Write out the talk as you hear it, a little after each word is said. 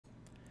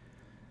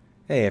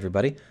Hey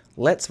everybody,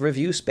 let's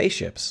review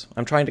spaceships.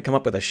 I'm trying to come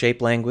up with a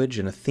shape language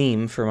and a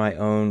theme for my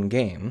own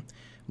game.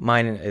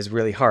 Mine is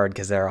really hard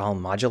because they're all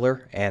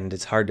modular, and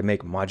it's hard to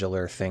make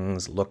modular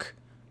things look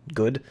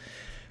good.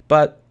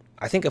 But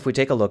I think if we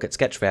take a look at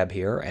Sketchfab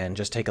here and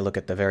just take a look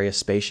at the various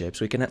spaceships,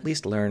 we can at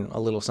least learn a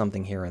little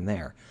something here and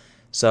there.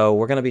 So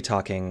we're going to be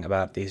talking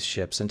about these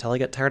ships until I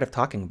get tired of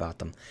talking about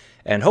them.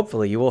 And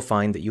hopefully you will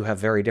find that you have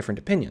very different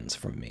opinions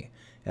from me.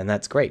 And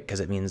that's great because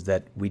it means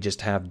that we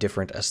just have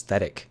different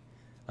aesthetic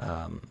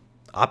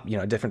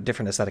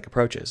different aesthetic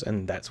approaches,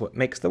 and that's what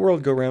makes the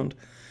world go round.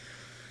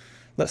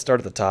 Let's start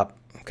at the top,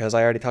 because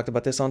I already talked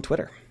about this on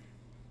Twitter.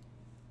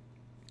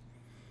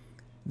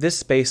 This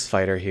space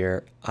fighter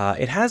here,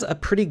 it has a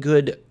pretty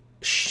good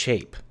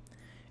shape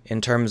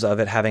in terms of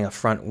it having a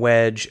front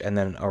wedge and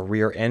then a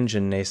rear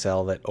engine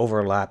nacelle that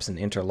overlaps and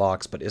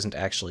interlocks but isn't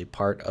actually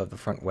part of the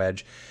front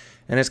wedge.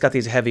 And it's got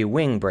these heavy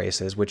wing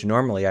braces, which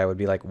normally I would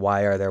be like,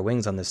 why are there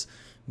wings on this?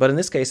 But in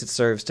this case, it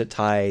serves to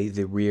tie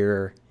the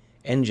rear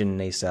engine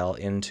nacelle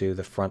into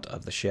the front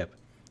of the ship,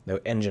 the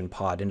engine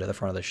pod into the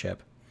front of the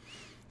ship.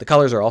 The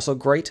colors are also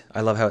great. I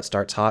love how it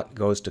starts hot,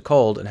 goes to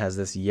cold, and has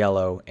this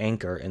yellow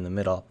anchor in the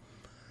middle.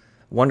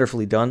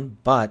 Wonderfully done,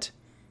 but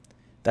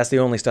that's the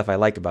only stuff I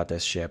like about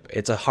this ship.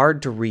 It's a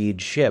hard to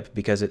read ship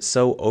because it's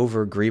so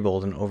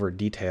over-greebled and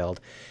over-detailed.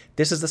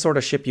 This is the sort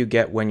of ship you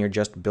get when you're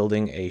just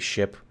building a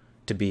ship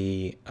to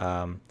be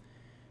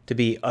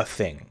a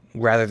thing,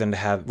 rather than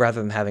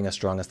having a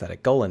strong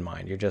aesthetic goal in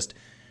mind. You're just,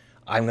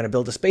 I'm going to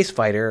build a space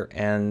fighter,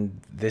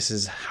 and this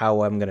is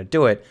how I'm going to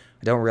do it.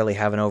 I don't really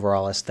have an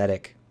overall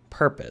aesthetic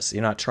purpose.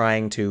 You're not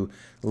trying to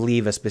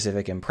leave a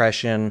specific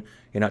impression.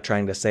 You're not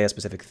trying to say a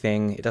specific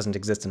thing. It doesn't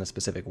exist in a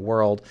specific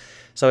world.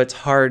 So it's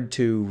hard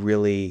to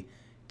really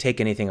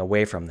take anything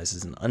away from this.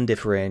 It's an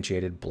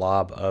undifferentiated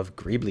blob of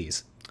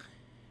greeblies.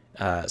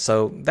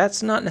 So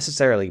that's not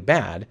necessarily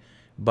bad,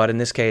 but in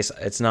this case,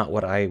 it's not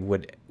what I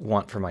would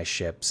want for my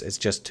ships. It's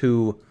just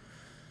too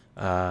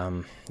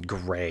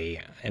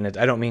gray, and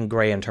I don't mean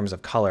gray in terms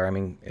of color. I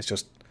mean, it's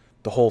just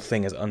the whole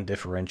thing is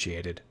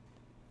undifferentiated.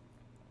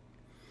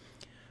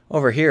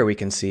 Over here we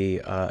can see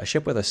a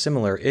ship with a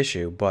similar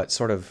issue, but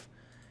sort of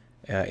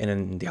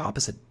in the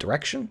opposite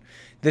direction.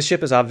 This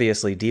ship is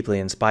obviously deeply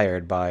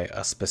inspired by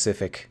a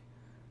specific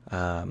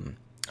IP.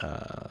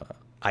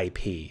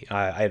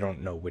 I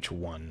don't know which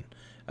one.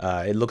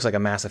 It looks like a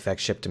Mass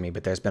Effect ship to me,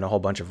 but there's been a whole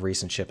bunch of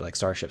recent ships like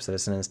Starship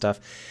Citizen and stuff.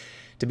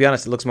 To be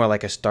honest, it looks more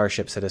like a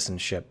Starship Citizen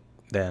ship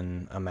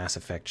than a Mass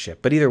Effect ship.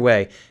 But either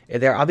way,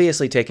 they're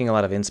obviously taking a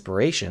lot of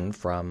inspiration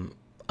from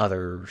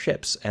other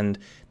ships, and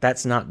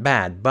that's not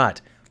bad.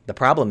 But the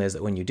problem is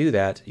that when you do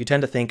that, you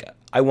tend to think,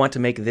 I want to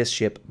make this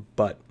ship,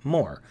 but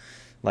more.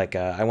 Like,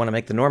 I want to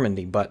make the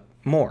Normandy, but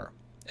more.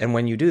 And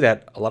when you do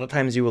that, a lot of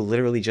times you will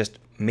literally just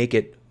make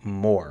it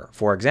more.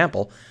 For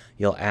example,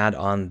 you'll add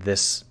on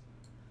this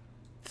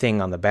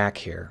thing on the back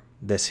here,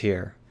 this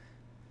here,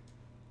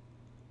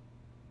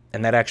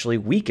 and that actually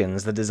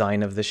weakens the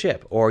design of the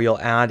ship. Or you'll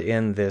add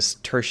in this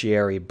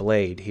tertiary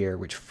blade here,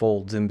 which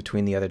folds in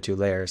between the other two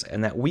layers,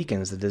 and that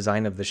weakens the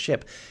design of the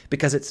ship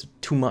because it's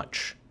too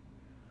much.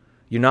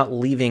 You're not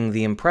leaving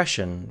the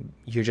impression,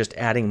 you're just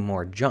adding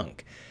more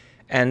junk.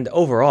 And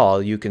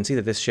overall, you can see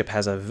that this ship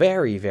has a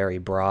very, very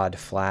broad,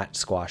 flat,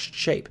 squashed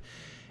shape.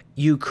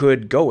 You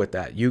could go with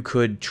that. You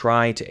could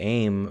try to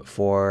aim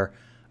for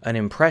an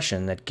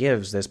impression that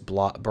gives this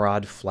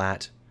broad,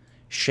 flat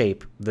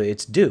shape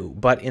its due.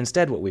 But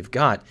instead what we've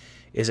got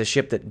is a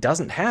ship that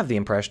doesn't have the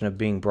impression of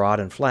being broad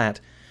and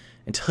flat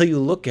until you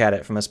look at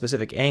it from a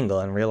specific angle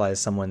and realize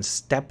someone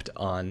stepped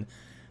on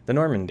the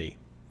Normandy.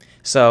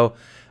 So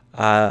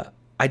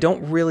I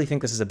don't really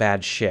think this is a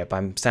bad ship.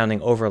 I'm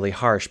sounding overly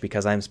harsh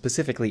because I'm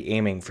specifically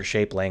aiming for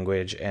shape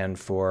language and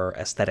for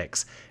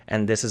aesthetics,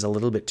 and this is a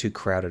little bit too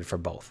crowded for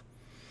both.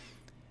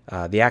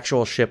 The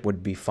actual ship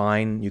would be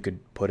fine. You could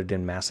put it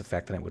in Mass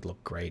Effect and it would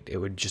look great. It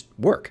would just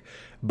work.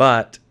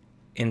 But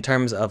in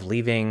terms of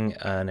leaving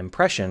an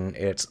impression,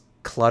 it's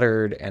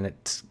cluttered and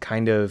it's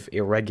kind of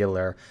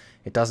irregular.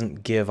 It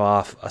doesn't give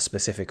off a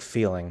specific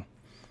feeling,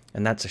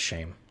 and that's a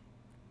shame.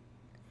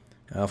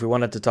 If we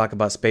wanted to talk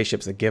about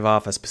spaceships that give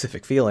off a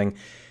specific feeling,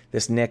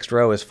 this next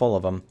row is full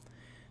of them.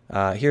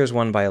 Here's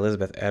one by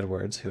Elizabeth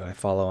Edwards, who I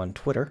follow on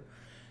Twitter,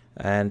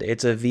 and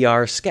it's a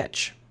VR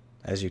sketch,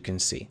 as you can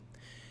see.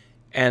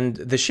 And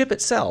the ship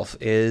itself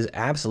is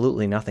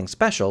absolutely nothing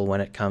special when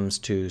it comes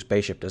to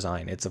spaceship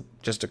design. It's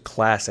just a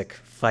classic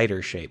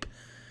fighter shape.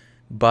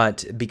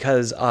 But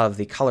because of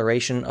the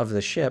coloration of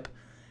the ship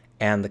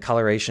and the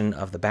coloration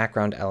of the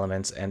background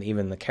elements and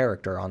even the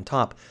character on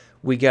top,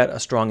 we get a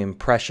strong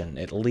impression.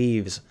 It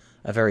leaves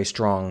a very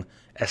strong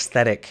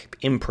aesthetic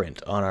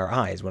imprint on our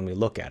eyes when we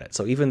look at it.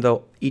 So even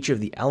though each of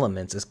the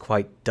elements is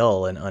quite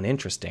dull and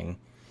uninteresting,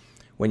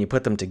 when you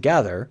put them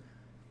together,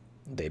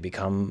 they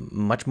become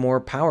much more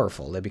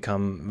powerful. They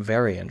become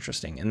very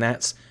interesting. And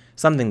that's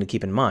something to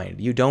keep in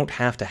mind. You don't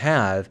have to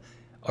have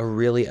a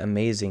really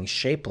amazing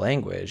shape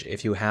language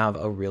if you have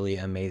a really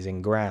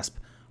amazing grasp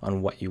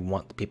on what you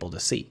want people to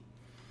see.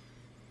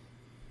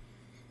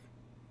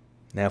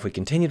 Now, if we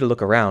continue to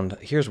look around,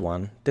 here's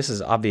one. This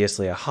is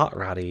obviously a hot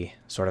roddy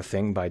sort of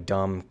thing by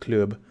Dom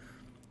Club.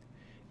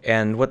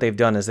 And what they've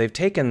done is they've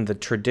taken the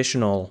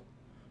traditional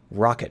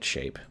rocket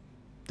shape,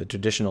 the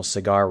traditional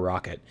cigar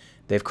rocket.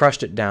 They've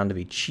crushed it down to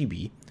be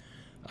chibi.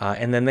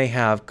 And then they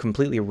have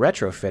completely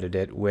retrofitted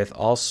it with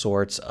all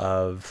sorts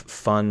of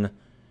fun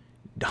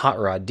hot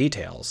rod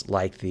details,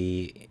 like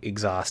the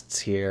exhausts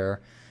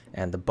here,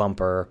 and the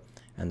bumper,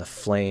 and the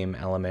flame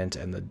element,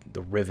 and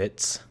the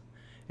rivets,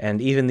 and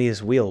even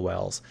these wheel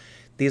wells.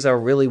 These are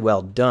really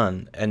well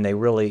done, and they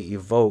really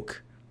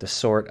evoke the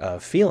sort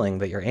of feeling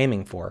that you're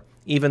aiming for,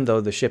 even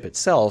though the ship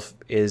itself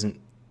is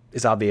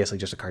obviously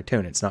just a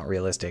cartoon. It's not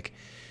realistic.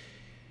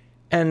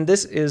 And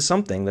this is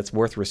something that's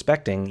worth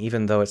respecting,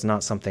 even though it's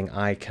not something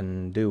I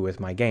can do with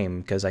my game,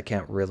 because I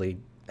can't really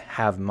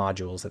have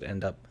modules that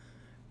end up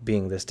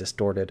being this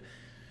distorted.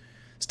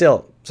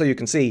 Still, so you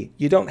can see,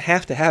 you don't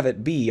have to have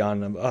it be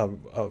on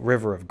a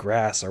river of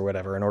grass or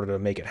whatever in order to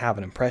make it have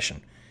an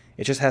impression.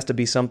 It just has to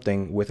be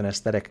something with an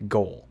aesthetic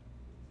goal.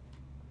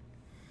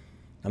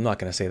 I'm not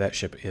going to say that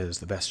ship is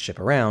the best ship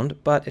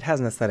around, but it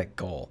has an aesthetic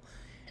goal.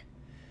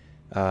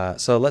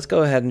 So let's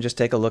go ahead and just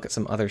take a look at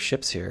some other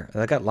ships here.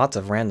 I got lots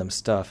of random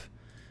stuff.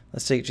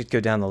 Let's just go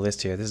down the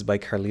list here. This is by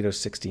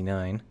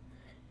Carlito69.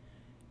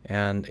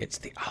 And it's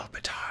the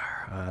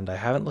Albatar. And I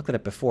haven't looked at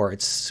it before.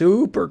 It's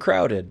super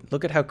crowded.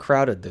 Look at how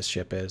crowded this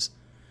ship is.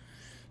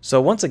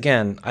 So once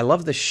again, I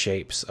love the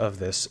shapes of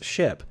this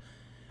ship.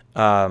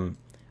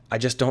 I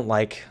just don't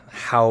like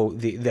how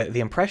the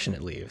impression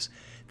it leaves.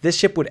 This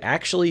ship would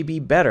actually be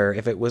better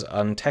if it was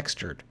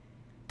untextured.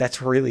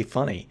 That's really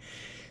funny.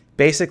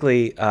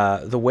 Basically,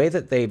 the way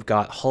that they've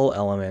got hull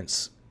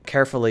elements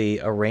carefully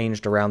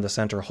arranged around the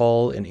center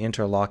hull in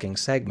interlocking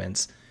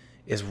segments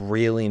is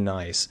really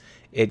nice.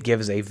 It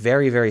gives a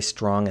very, very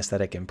strong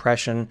aesthetic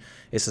impression.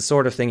 It's the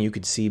sort of thing you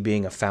could see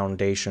being a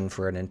foundation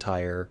for an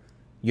entire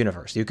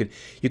universe. You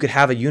could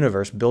have a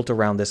universe built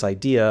around this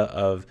idea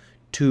of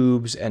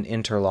tubes and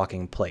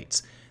interlocking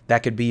plates.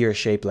 That could be your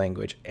shape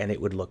language, and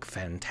it would look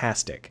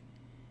fantastic.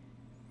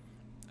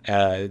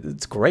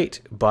 It's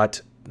great,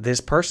 but this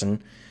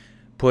person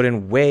put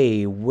in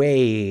way,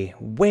 way,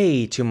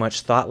 way too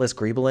much thoughtless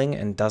greebling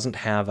and doesn't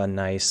have a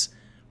nice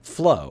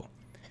flow.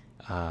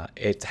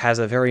 It has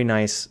a very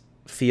nice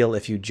feel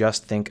if you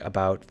just think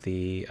about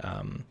the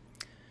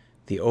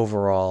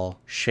overall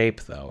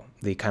shape, though.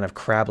 The kind of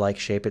crab-like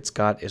shape it's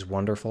got is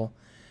wonderful.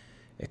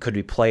 It could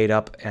be played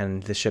up,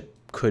 and the ship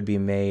could be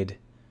made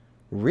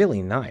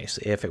really nice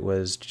if it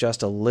was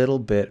just a little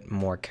bit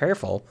more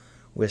careful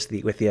with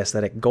the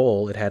aesthetic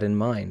goal it had in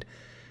mind.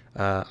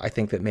 I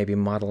think that maybe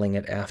modeling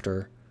it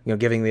after,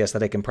 giving the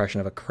aesthetic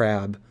impression of a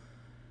crab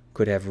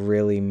could have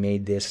really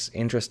made this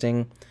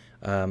interesting.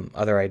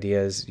 Other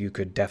ideas you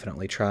could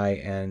definitely try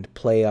and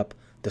play up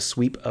the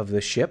sweep of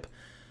the ship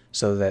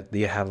so that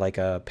you have like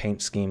a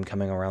paint scheme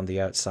coming around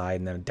the outside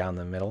and then down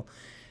the middle,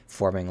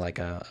 forming like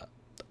a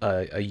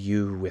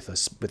U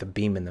with a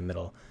beam in the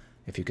middle,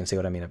 if you can see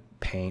what I mean, a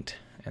paint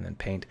and then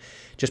paint,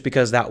 just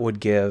because that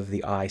would give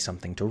the eye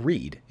something to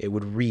read. It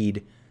would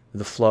read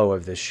the flow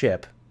of the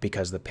ship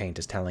because the paint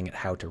is telling it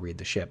how to read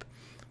the ship.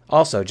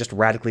 Also, just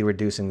radically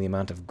reducing the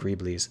amount of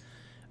greeblies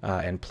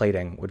and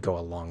plating would go a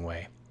long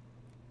way.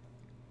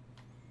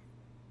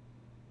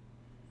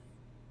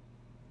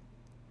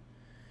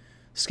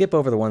 Skip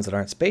over the ones that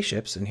aren't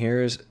spaceships, and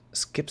here's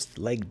Skip's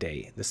Leg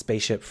Day, the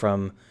spaceship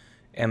from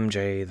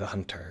MJ the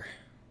Hunter.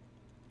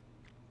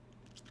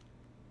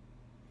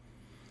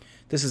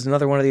 This is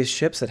another one of these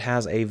ships that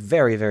has a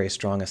very, very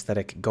strong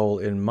aesthetic goal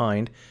in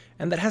mind,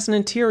 and that has an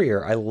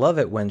interior. I love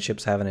it when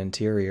ships have an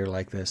interior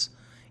like this,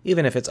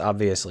 even if it's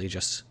obviously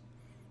just,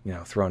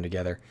 thrown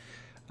together.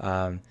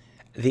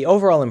 The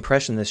overall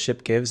impression this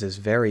ship gives is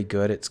very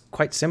good. It's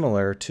quite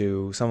similar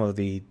to some of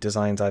the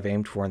designs I've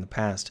aimed for in the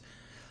past.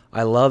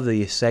 I love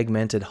the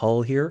segmented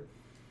hull here,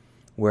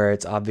 where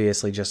it's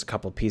obviously just a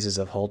couple pieces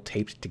of hull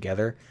taped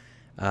together.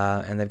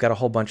 And they've got a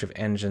whole bunch of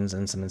engines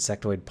and some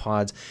insectoid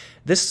pods.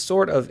 This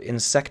sort of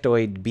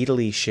insectoid,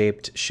 beetly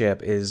shaped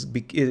ship is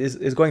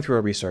going through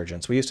a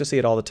resurgence. We used to see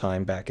it all the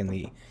time back in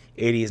the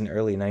 80s and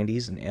early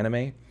 90s in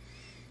anime.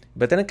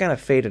 But then it kind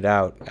of faded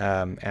out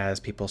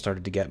as people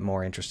started to get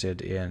more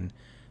interested in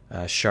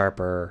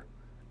sharper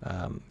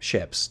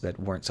ships that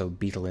weren't so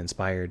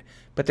beetle-inspired.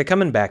 But they're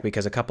coming back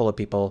because a couple of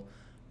people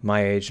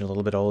my age and a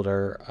little bit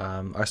older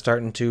are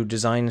starting to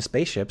design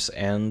spaceships,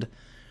 and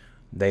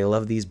they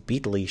love these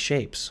beetly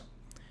shapes.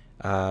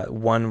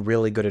 One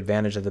really good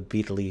advantage of the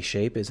beetly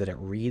shape is that it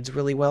reads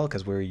really well,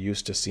 because we're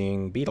used to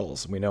seeing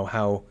beetles. We know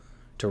how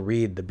to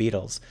read the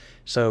beetles.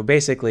 So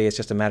basically it's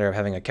just a matter of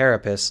having a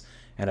carapace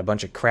and a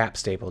bunch of crap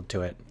stapled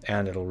to it,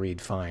 and it'll read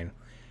fine.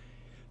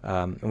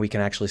 And we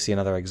can actually see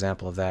another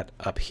example of that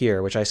up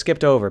here, which I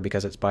skipped over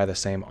because it's by the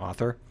same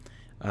author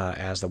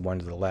as the one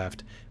to the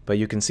left. But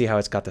you can see how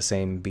it's got the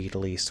same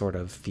beetly sort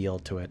of feel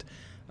to it.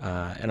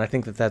 And I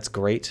think that that's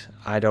great.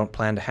 I don't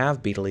plan to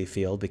have beetly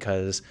feel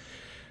because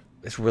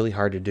it's really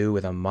hard to do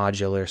with a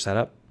modular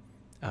setup.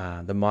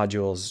 The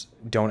modules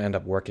don't end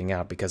up working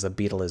out because a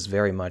beetle is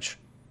very much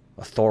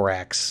a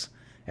thorax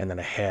and then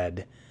a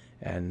head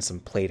and some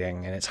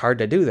plating. And it's hard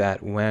to do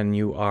that when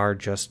you are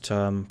just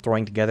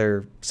throwing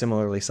together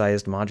similarly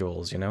sized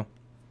modules, you know?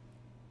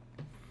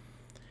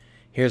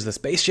 Here's the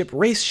Spaceship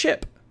Race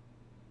Ship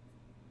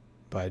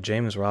by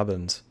James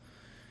Robbins.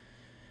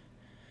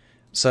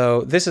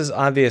 So this is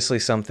obviously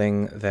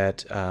something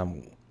that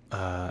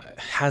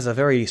has a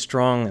very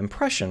strong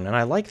impression, and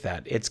I like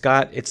that.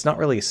 It's not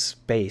really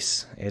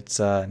space. It's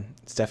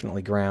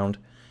definitely ground,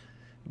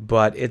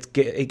 but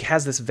it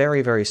has this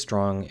very, very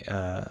strong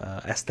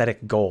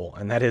aesthetic goal,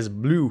 and that is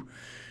blue.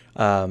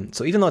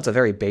 So even though it's a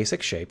very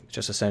basic shape,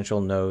 just a central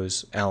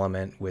nose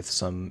element with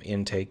some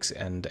intakes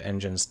and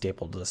engines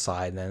stapled to the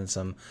side, and then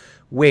some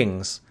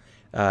wings,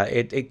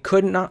 it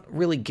could not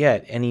really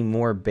get any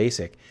more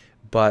basic.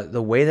 But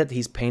the way that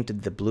he's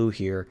painted the blue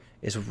here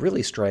is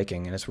really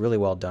striking, and it's really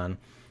well done.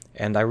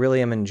 And I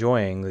really am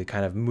enjoying the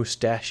kind of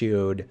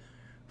mustachioed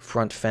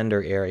front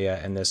fender area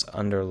and this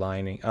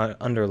underlying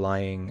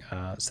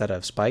set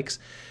of spikes.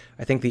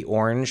 I think the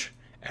orange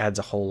adds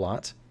a whole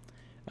lot.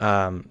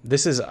 I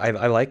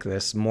like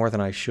this more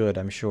than I should,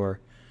 I'm sure.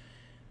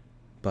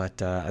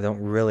 But I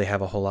don't really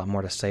have a whole lot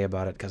more to say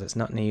about it because it's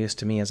not any use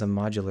to me as a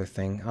modular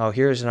thing. Oh,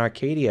 here's an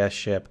Arcadia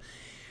ship.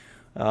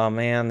 Oh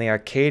man, the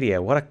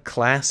Arcadia, what a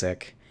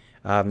classic.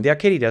 The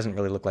Arcadia doesn't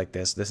really look like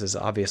this. This is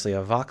obviously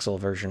a voxel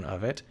version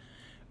of it,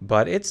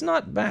 but it's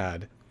not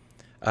bad.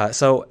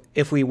 So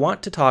if we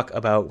want to talk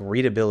about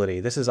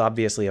readability, this is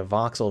obviously a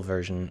voxel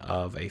version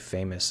of a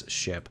famous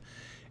ship.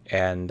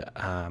 And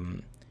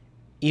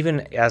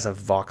even as a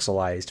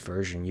voxelized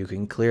version, you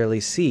can clearly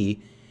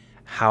see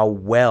how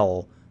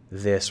well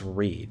this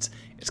reads.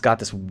 It's got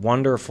this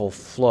wonderful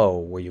flow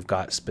where you've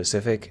got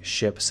specific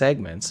ship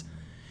segments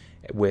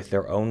with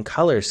their own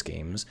color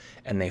schemes,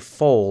 and they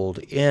fold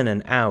in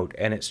and out,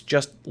 and it's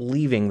just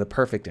leaving the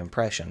perfect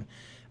impression.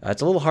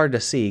 It's a little hard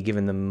to see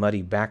given the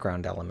muddy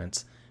background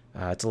elements.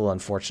 It's a little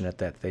unfortunate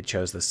that they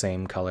chose the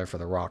same color for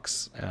the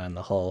rocks and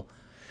the hull,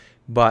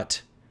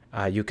 but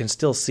you can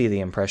still see the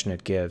impression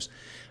it gives.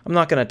 I'm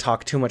not going to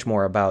talk too much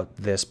more about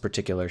this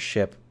particular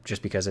ship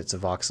just because it's a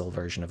voxel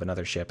version of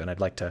another ship, and I'd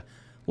like to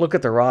look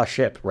at the raw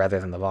ship rather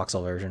than the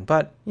voxel version,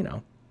 but, you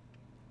know.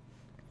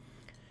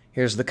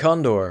 Here's the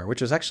Condor,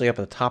 which was actually up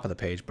at the top of the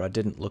page, but I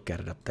didn't look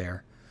at it up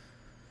there.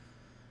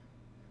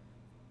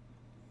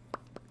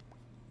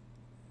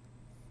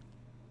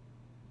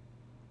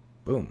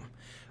 Boom.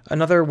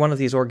 Another one of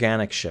these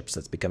organic ships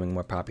that's becoming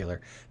more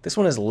popular. This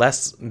one is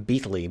less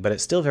beetly, but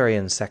it's still very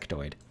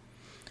insectoid.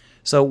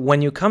 So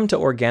when you come to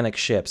organic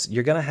ships,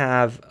 you're going to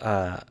have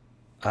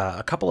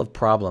a couple of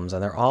problems,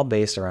 and they're all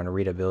based around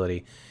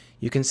readability.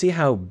 You can see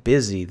how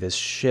busy this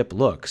ship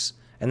looks.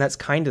 And that's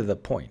kind of the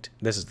point.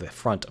 This is the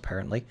front,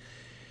 apparently.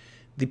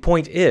 The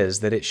point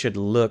is that it should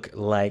look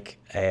like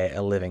a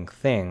living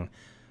thing,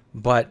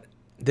 but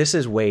this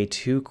is way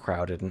too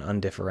crowded and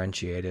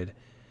undifferentiated.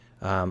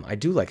 I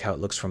do like how it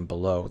looks from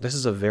below. This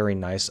is a very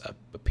nice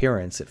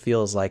appearance. It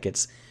feels like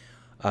it's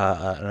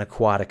an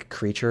aquatic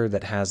creature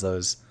that has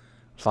those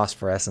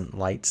phosphorescent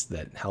lights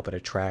that help it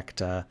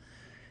attract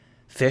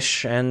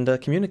fish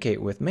and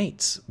communicate with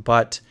mates.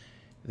 But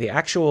the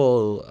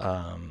actual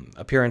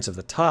appearance of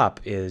the top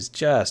is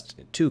just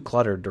too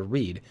cluttered to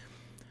read.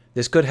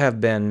 This could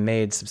have been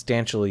made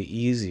substantially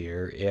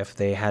easier if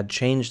they had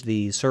changed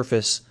the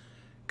surface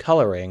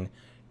coloring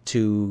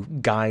to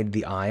guide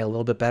the eye a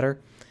little bit better.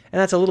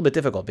 And that's a little bit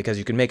difficult because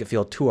you can make it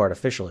feel too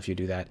artificial if you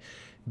do that.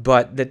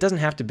 But that doesn't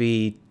have to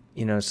be,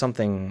 you know,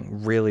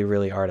 something really,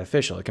 really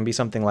artificial. It can be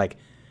something like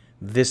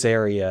this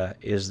area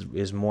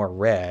is more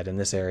red and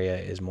this area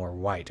is more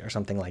white or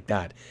something like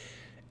that.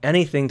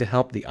 Anything to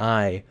help the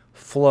eye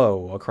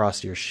flow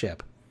across your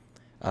ship.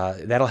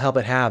 That'll help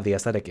it have the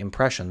aesthetic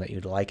impression that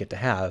you'd like it to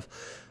have.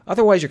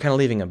 Otherwise, you're kind of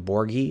leaving a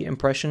Borgy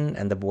impression,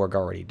 and the Borg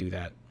already do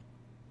that.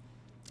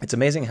 It's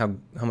amazing how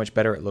much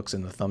better it looks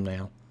in the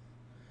thumbnail,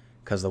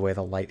 because the way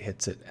the light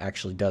hits it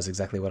actually does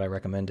exactly what I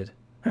recommended.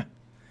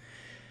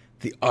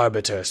 The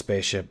Arbiter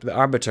spaceship. The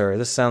Arbiter,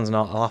 this sounds an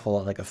awful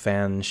lot like a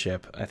fan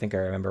ship. I think I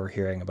remember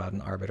hearing about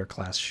an Arbiter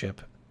class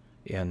ship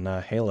in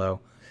Halo.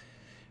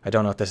 I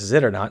don't know if this is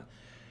it or not.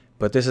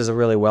 But this is a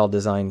really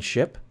well-designed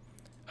ship.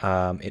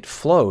 It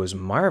flows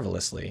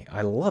marvelously.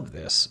 I love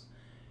this.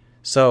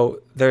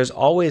 So there's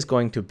always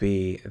going to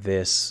be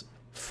this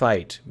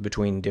fight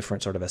between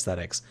different sort of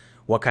aesthetics.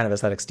 What kind of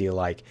aesthetics do you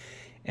like?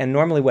 And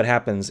normally what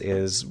happens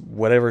is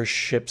whatever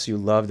ships you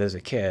loved as a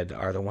kid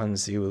are the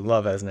ones you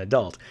love as an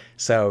adult.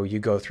 So you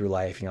go through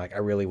life and you're like, I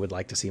really would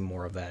like to see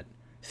more of that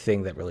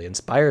thing that really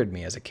inspired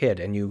me as a kid.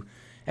 And you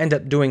end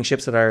up doing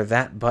ships that are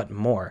that but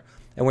more.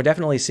 And we're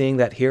definitely seeing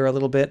that here a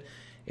little bit.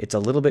 It's a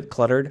little bit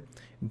cluttered,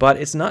 but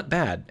it's not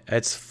bad.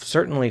 It's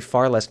certainly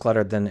far less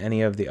cluttered than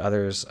any of the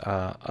others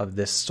of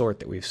this sort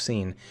that we've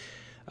seen.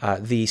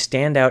 The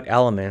standout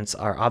elements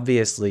are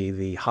obviously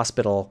the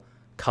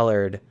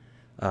hospital-colored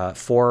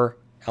fore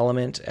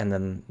element, and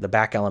then the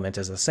back element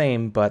is the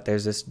same, but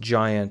there's this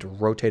giant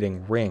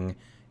rotating ring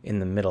in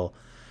the middle.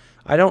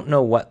 I don't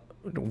know what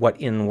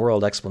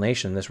in-world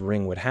explanation this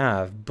ring would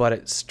have, but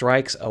it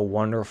strikes a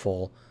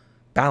wonderful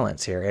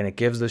balance here, and it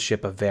gives the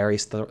ship a very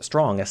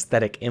strong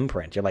aesthetic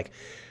imprint. You're like,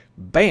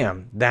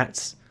 bam,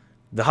 that's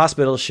the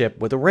hospital ship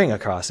with a ring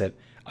across it.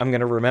 I'm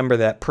going to remember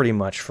that pretty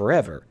much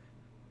forever.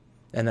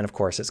 And then, of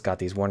course, it's got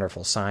these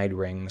wonderful side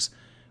rings,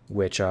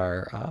 which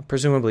are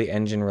presumably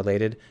engine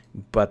related,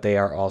 but they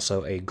are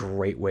also a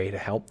great way to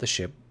help the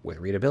ship with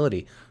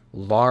readability.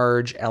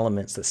 Large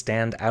elements that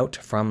stand out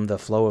from the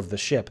flow of the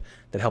ship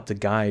that help to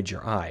guide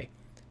your eye.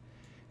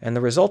 And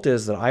the result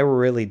is that I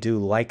really do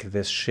like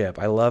this ship.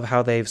 I love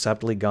how they've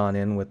subtly gone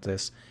in with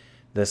this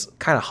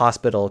kind of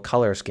hospital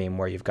color scheme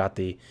where you've got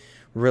the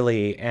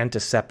really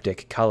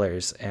antiseptic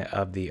colors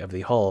of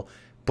the hull.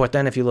 But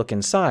then if you look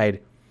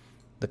inside,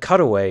 the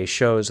cutaway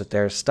shows that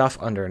there's stuff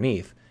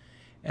underneath.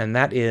 And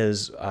that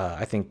is,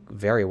 I think,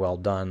 very well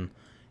done.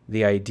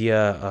 The idea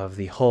of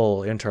the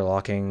hull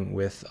interlocking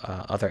with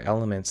other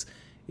elements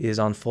is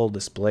on full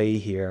display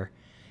here.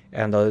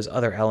 And those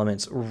other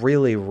elements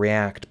really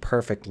react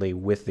perfectly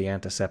with the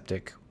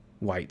antiseptic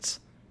whites.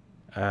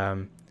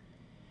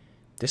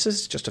 This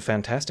is just a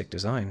fantastic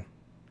design.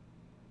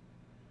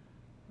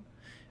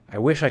 I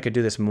wish I could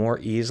do this more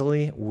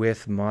easily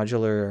with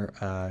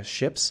modular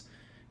ships,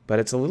 but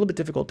it's a little bit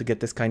difficult to get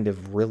this kind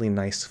of really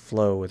nice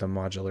flow with a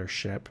modular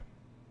ship.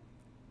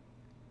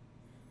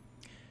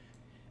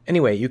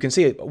 Anyway, you can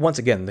see, once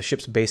again, the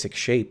ship's basic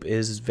shape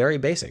is very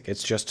basic.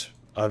 It's just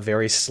a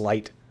very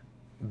slight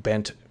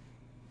bent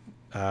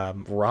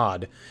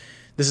rod.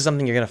 This is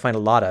something you're going to find a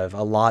lot of.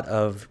 A lot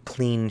of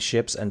clean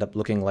ships end up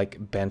looking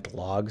like bent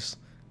logs.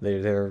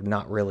 They're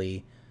not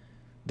really...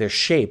 Their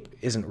shape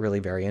isn't really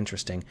very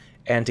interesting.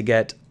 And to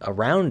get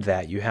around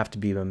that, you have to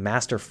be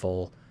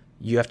masterful.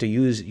 You have to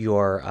use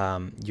your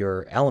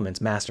elements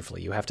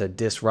masterfully. You have to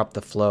disrupt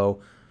the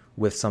flow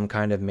with some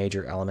kind of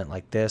major element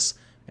like this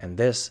and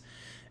this.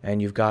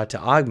 And you've got to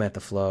augment the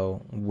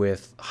flow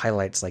with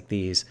highlights like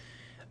these.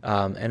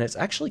 And it's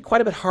actually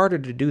quite a bit harder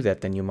to do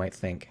that than you might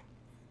think.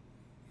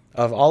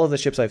 Of all of the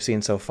ships I've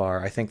seen so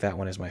far, I think that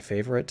one is my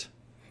favorite.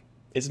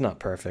 It's not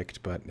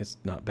perfect, but it's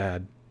not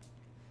bad.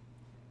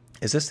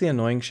 Is this the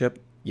annoying ship?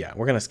 Yeah,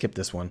 we're going to skip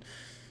this one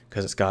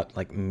because it's got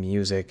like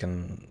music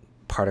and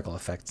particle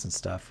effects and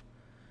stuff.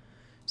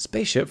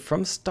 Spaceship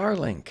from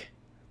Starlink.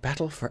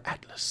 Battle for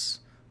Atlas.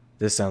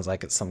 This sounds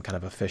like it's some kind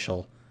of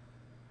official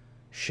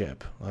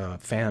ship. A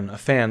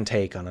fan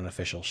take on an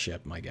official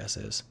ship, my guess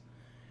is.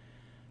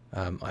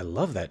 I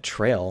love that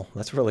trail.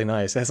 That's really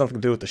nice. It has nothing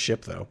to do with the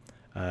ship, though.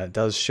 It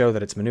does show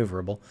that it's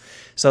maneuverable.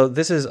 So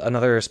this is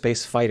another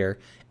space fighter.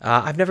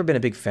 I've never been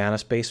a big fan of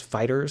space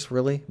fighters,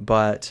 really,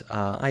 but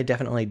I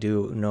definitely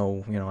do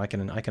know, I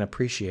can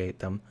appreciate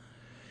them.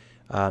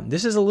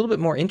 This is a little bit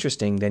more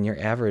interesting than your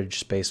average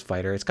space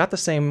fighter. It's got the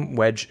same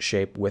wedge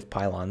shape with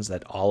pylons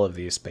that all of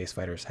these space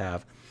fighters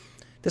have.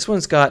 This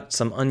one's got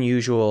some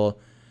unusual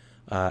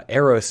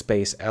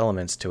aerospace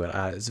elements to it.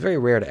 It's very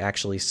rare to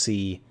actually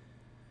see,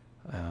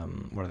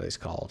 what are these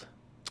called?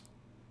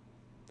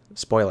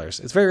 Spoilers.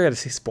 It's very rare to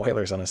see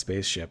spoilers on a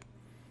spaceship.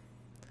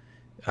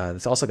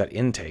 It's also got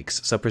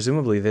intakes, so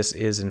presumably this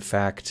is in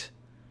fact,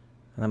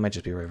 that might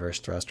just be reverse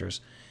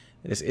thrusters.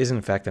 This is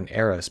in fact an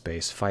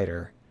aerospace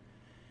fighter.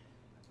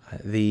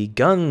 The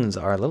guns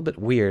are a little bit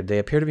weird. They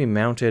appear to be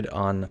mounted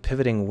on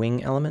pivoting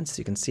wing elements.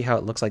 You can see how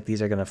it looks like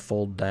these are going to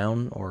fold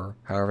down or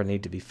however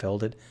need to be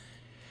folded.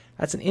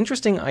 That's an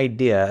interesting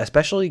idea,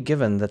 especially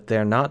given that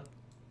they're not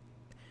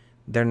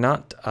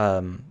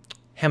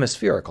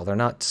hemispherical. They're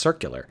not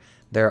circular.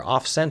 They're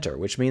off-center,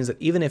 which means that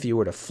even if you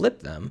were to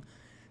flip them,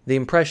 the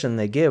impression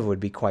they give would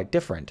be quite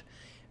different.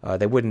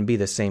 They wouldn't be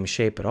the same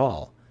shape at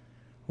all,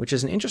 which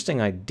is an interesting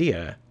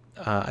idea.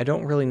 I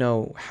don't really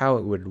know how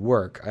it would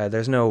work.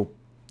 There's no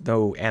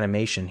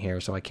animation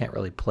here, so I can't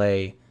really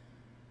play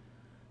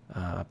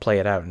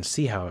it out and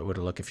see how it would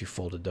look if you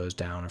folded those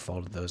down or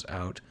folded those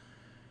out.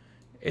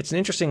 It's an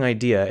interesting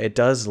idea. It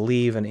does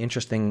leave an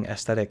interesting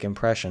aesthetic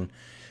impression.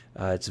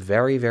 It's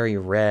very, very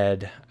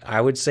red.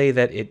 I would say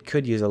that it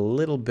could use a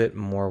little bit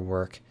more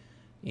work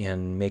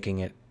in making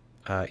it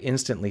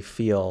instantly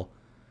feel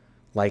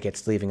like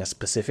it's leaving a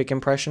specific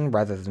impression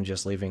rather than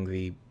just leaving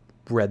the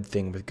red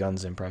thing with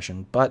guns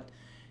impression, but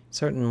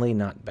certainly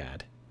not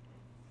bad.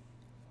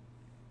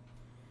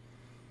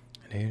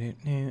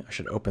 I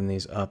should open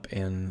these up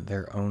in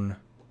their own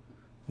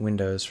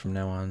windows from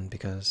now on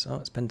because, oh,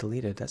 it's been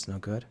deleted. That's no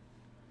good.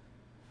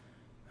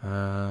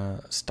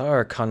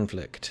 Star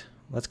Conflict.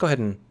 Let's go ahead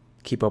and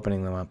keep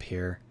opening them up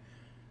here.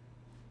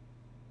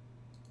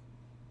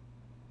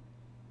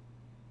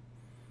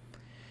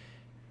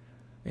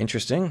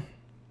 Interesting.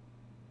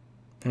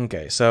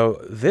 Okay,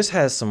 so this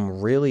has some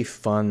really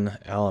fun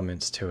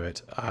elements to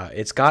it.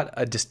 It's got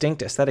a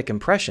distinct aesthetic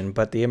impression,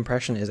 but the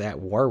impression is at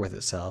war with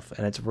itself,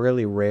 and it's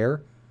really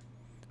rare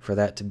for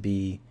that to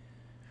be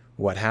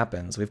what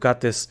happens. We've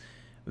got this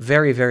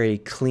very, very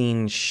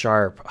clean,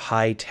 sharp,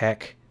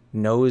 high-tech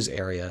nose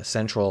area,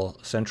 central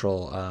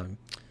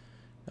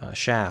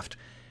shaft,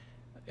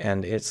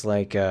 and it's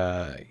like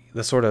the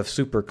sort of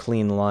super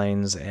clean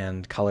lines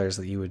and colors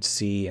that you would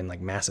see in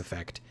like Mass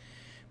Effect.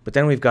 But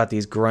then we've got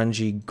these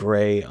grungy,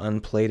 gray,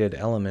 unplated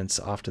elements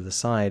off to the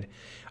side.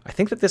 I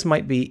think that this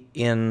might be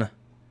in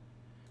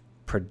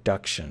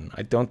production.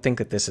 I don't think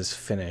that this is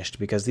finished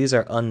because these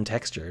are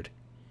untextured.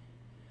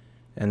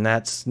 And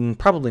that's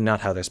probably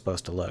not how they're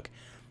supposed to look.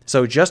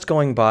 So just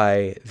going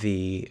by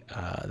the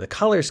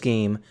color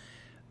scheme,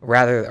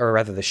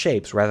 rather the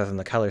shapes rather than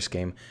the color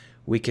scheme,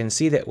 we can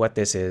see that what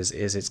this is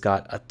it's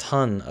got a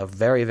ton of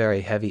very,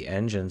 very heavy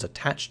engines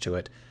attached to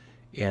it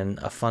in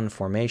a fun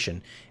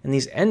formation. And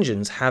these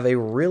engines have a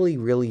really,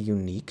 really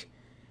unique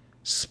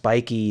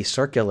spiky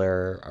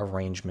circular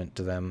arrangement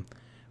to them,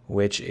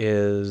 which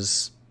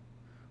is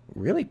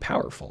really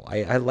powerful.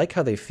 I like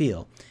how they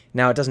feel.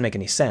 Now, it doesn't make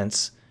any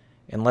sense.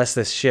 Unless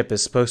this ship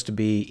is supposed to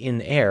be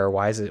in air,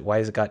 why is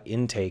it got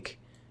intake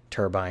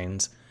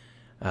turbines?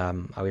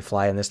 Are we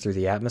flying this through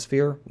the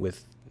atmosphere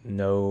with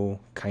no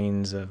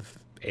kinds of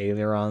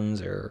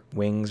ailerons or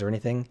wings or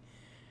anything?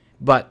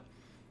 But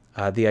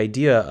the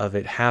idea of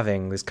it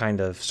having this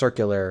kind of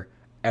circular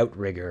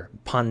outrigger,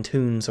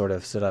 pontoon sort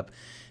of setup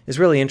is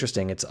really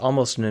interesting. It's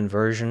almost an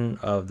inversion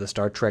of the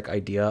Star Trek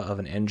idea of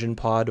an engine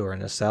pod or a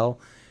nacelle,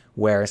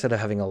 where instead of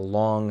having a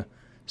long,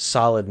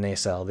 solid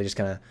nacelle, they just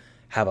kind of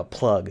have a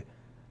plug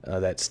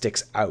that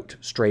sticks out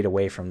straight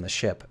away from the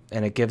ship.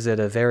 And it gives it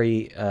a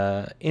very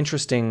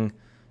interesting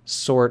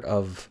sort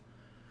of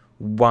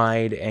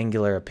wide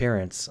angular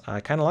appearance. I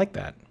kind of like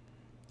that.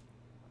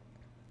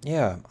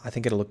 Yeah, I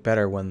think it'll look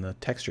better when the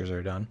textures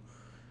are done.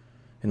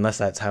 Unless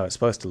that's how it's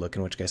supposed to look,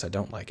 in which case I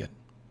don't like it.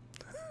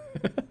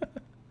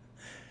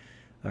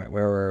 Alright,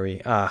 where were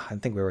we? I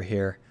think we were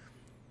here.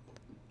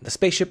 The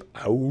spaceship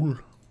Owl.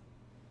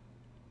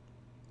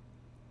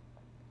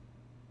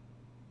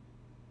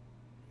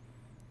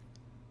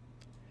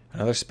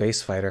 Another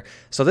space fighter.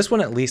 So this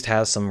one at least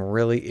has some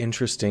really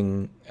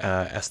interesting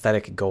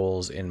aesthetic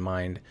goals in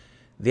mind.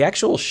 The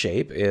actual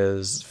shape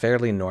is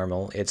fairly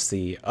normal. It's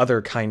the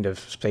other kind of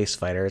space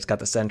fighter. It's got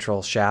the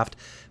central shaft,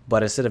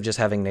 but instead of just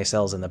having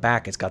nacelles in the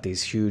back, it's got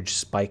these huge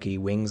spiky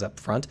wings up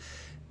front.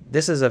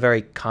 This is a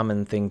very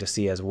common thing to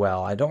see as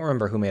well. I don't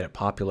remember who made it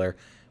popular,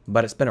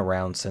 but it's been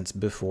around since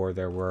before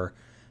there were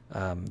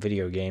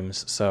video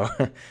games. So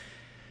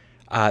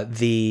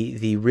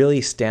the really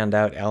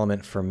standout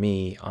element for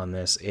me on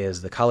this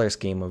is the color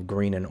scheme of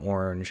green and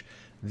orange.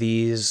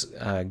 These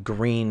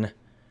green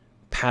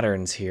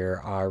patterns here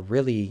are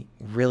really,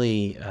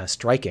 really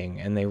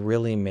striking, and they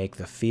really make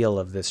the feel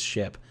of this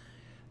ship.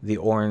 The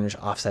orange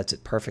offsets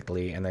it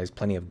perfectly, and there's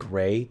plenty of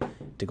gray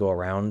to go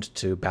around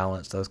to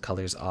balance those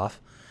colors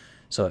off.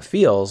 So it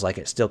feels like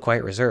it's still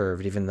quite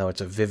reserved, even though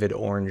it's a vivid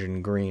orange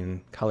and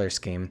green color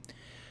scheme.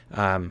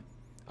 I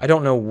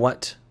don't know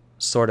what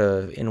sort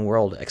of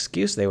in-world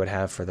excuse they would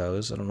have for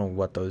those. I don't know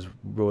what those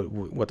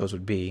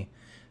would be.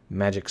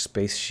 Magic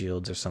space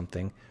shields or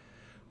something.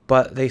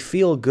 But they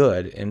feel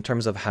good in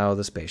terms of how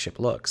the spaceship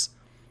looks.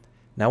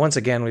 Now, once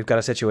again, we've got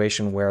a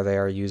situation where they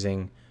are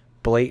using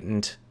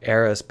blatant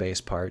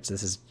aerospace parts.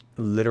 This is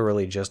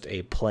literally just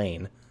a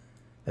plane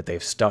that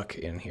they've stuck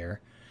in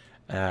here.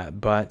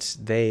 But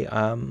they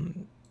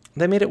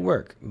made it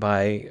work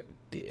by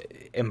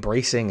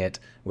embracing it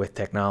with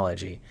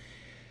technology.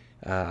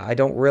 I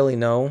don't really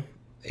know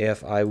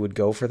if I would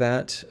go for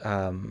that.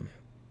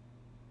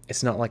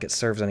 It's not like it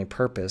serves any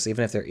purpose.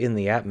 Even if they're in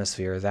the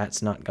atmosphere,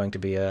 that's not going to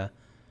be a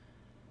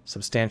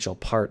substantial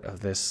part of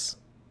this.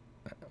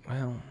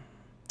 Well,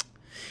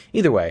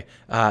 either way,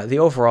 the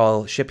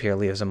overall ship here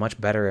leaves a much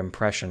better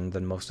impression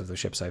than most of the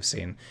ships I've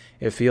seen.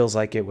 It feels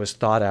like it was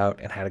thought out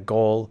and had a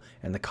goal,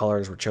 and the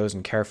colors were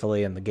chosen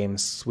carefully, and the game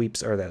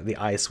sweeps, or the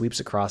eye sweeps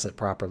across it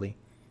properly.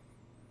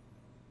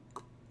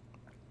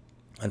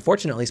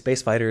 Unfortunately,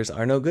 space fighters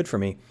are no good for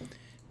me,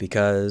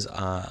 because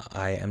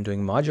I am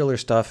doing modular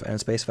stuff, and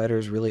space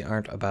fighters really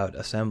aren't about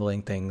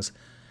assembling things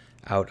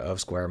out of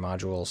square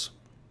modules.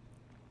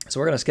 So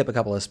we're going to skip a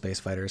couple of space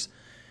fighters.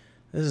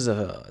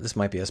 This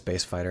might be a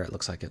space fighter. It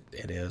looks like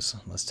it is.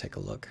 Let's take a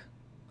look.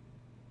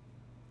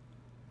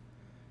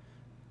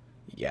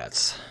 Yeah,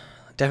 it's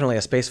definitely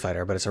a space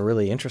fighter, but it's a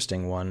really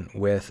interesting one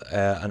with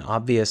an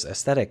obvious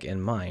aesthetic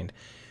in mind.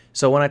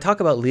 So when I talk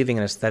about leaving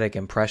an aesthetic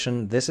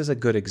impression, this is a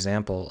good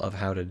example of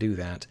how to do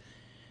that.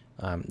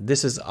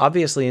 This is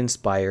obviously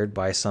inspired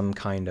by some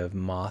kind of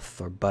moth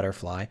or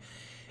butterfly,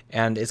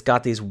 and it's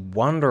got these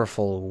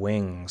wonderful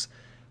wings,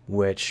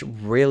 which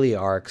really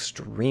are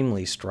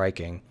extremely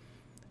striking.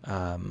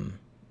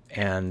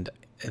 And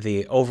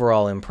the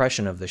overall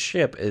impression of the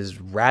ship is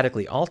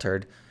radically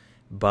altered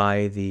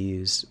by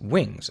these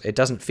wings. It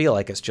doesn't feel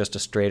like it's just a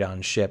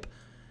straight-on ship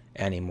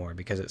anymore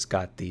because it's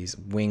got these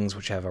wings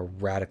which have a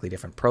radically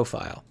different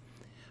profile.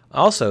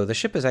 Also, the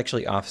ship is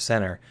actually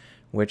off-center,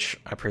 which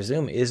I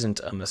presume isn't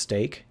a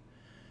mistake,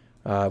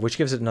 which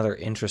gives it another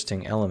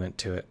interesting element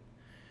to it.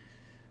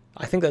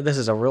 I think that this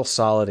is a real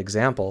solid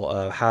example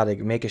of how to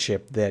make a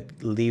ship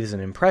that leaves an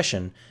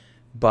impression,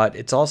 but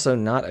it's also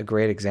not a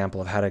great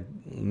example of how to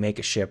make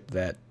a ship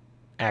that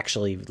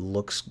actually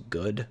looks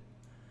good.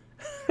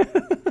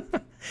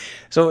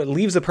 So it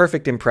leaves a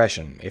perfect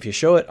impression. If you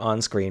show it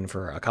on screen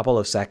for a couple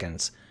of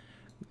seconds,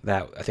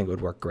 that I think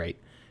would work great.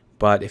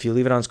 But if you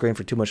leave it on screen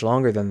for too much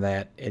longer than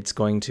that, it's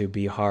going to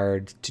be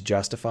hard to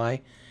justify.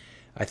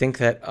 I think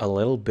that a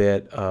little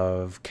bit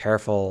of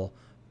careful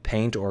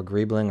paint or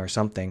greebling or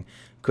something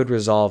could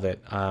resolve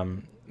it,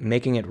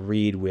 making it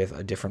read with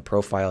a different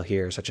profile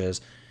here, such as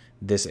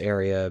this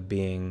area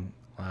being,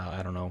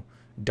 I don't know,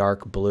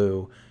 dark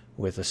blue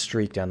with a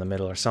streak down the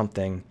middle or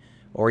something,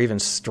 or even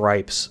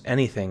stripes,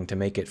 anything to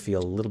make it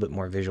feel a little bit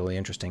more visually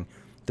interesting.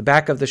 The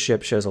back of the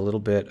ship shows a little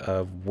bit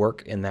of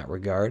work in that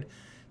regard.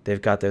 They've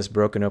got this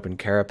broken open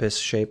carapace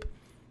shape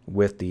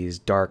with these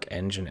dark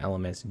engine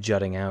elements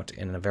jutting out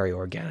in a very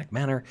organic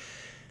manner.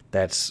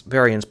 That's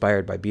very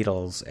inspired by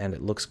Beatles, and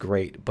it looks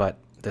great, but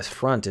this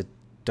front, it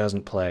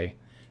doesn't play.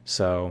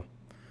 So,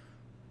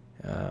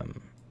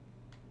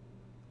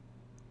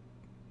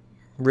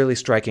 really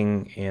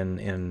striking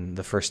in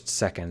the first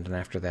second, and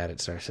after that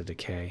it starts to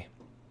decay.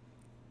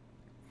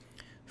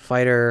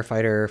 Fighter,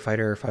 fighter,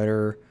 fighter,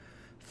 fighter,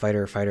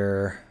 fighter,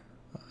 fighter.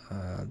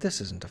 This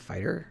isn't a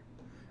fighter.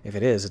 If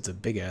it is, it's a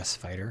big-ass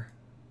fighter.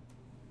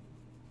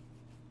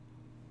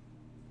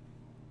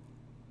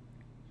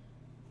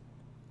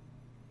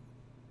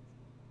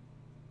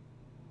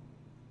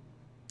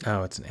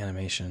 Oh, it's an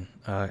animation.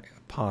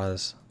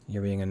 Pause.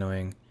 You're being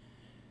annoying.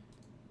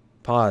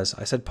 Pause.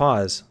 I said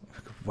pause.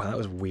 Wow, that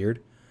was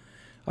weird.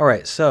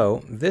 Alright,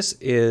 so this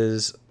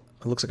is...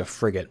 It looks like a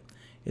frigate.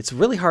 It's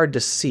really hard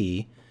to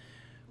see.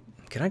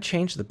 Can I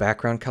change the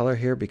background color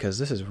here? Because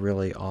this is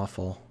really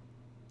awful.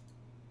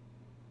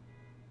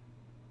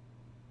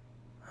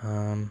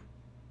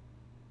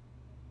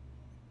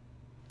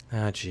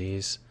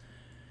 Jeez.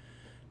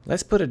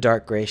 Let's put a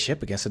dark gray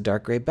ship against a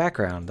dark gray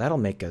background. That'll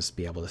make us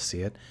be able to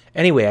see it.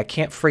 Anyway, I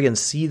can't friggin'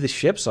 see the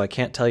ship, so I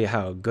can't tell you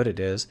how good it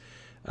is.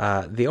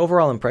 The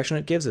overall impression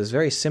it gives is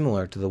very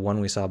similar to the one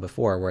we saw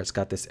before, where it's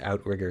got this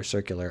outrigger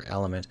circular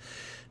element.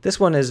 This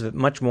one is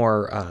much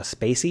more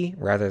spacey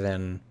rather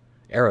than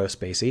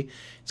aerospacey.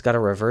 It's got a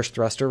reverse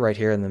thruster right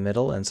here in the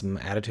middle and some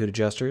attitude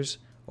adjusters,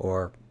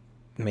 or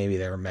maybe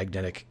they're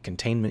magnetic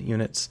containment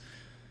units.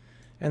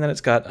 And then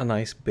it's got a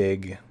nice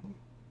big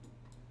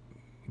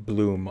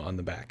bloom on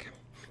the back.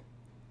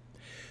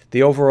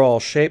 The overall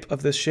shape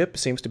of this ship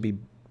seems to be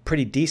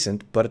pretty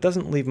decent, but it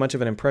doesn't leave much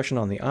of an impression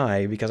on the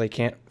eye because I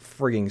can't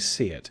frigging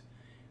see it.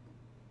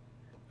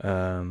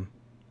 So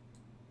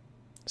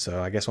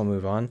I guess we'll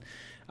move on.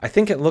 I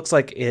think it looks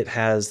like it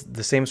has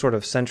the same sort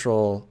of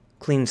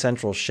clean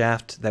central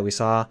shaft that we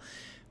saw,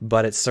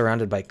 but it's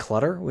surrounded by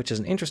clutter, which is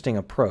an interesting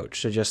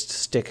approach, to just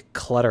stick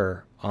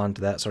clutter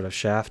onto that sort of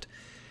shaft.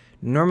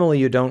 Normally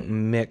you don't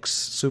mix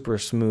super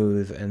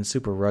smooth and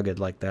super rugged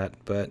like that,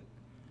 but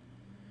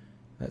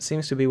that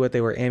seems to be what they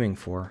were aiming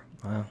for.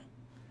 Well,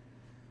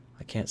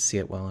 I can't see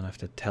it well enough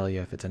to tell you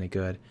if it's any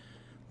good.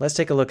 Let's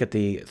take a look at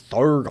the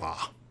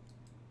Thurga.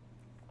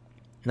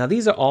 Now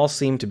these all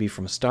seem to be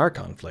from Star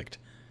Conflict,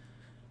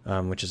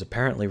 which is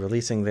apparently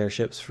releasing their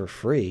ships for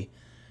free.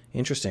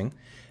 Interesting.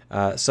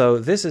 So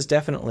this is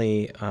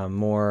definitely a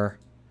more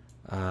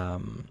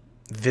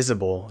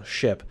visible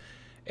ship.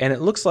 And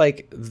it looks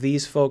like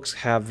these folks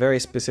have very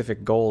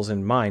specific goals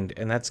in mind,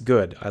 and that's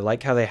good. I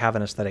like how they have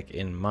an aesthetic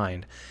in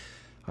mind.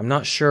 I'm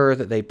not sure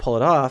that they pull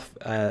it off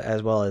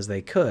as well as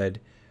they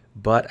could,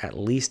 but at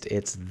least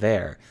it's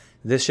there.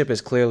 This ship is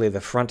clearly the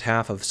front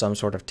half of some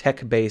sort of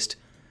tech-based,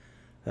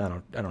 I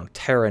don't know,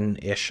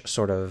 Terran-ish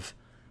sort of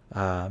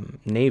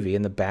navy,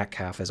 and the back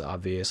half is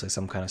obviously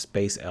some kind of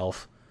space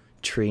elf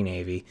tree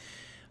navy.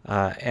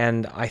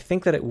 And I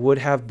think that it would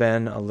have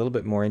been a little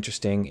bit more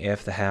interesting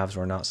if the halves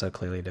were not so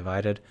clearly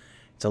divided.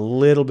 It's a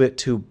little bit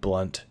too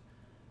blunt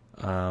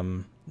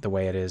the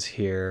way it is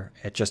here.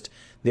 It just,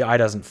 the eye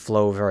doesn't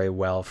flow very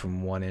well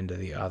from one end to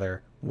the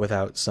other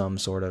without some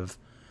sort of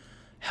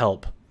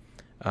help.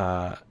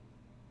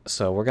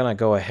 So we're going to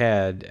go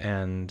ahead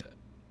and,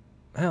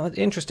 well, it's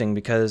interesting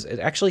because it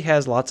actually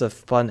has lots of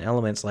fun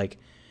elements like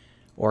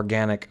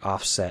organic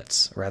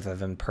offsets rather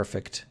than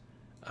perfect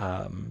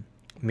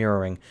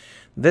mirroring.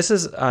 This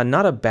is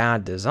not a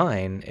bad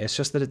design, it's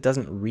just that it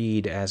doesn't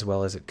read as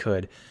well as it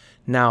could.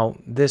 Now,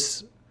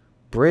 this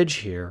bridge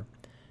here,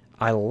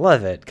 I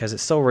love it because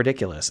it's so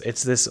ridiculous.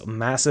 It's this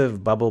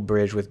massive bubble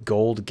bridge with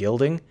gold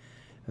gilding.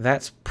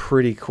 That's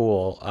pretty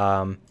cool.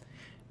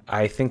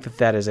 I think that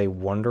that is a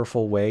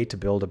wonderful way to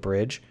build a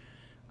bridge.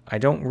 I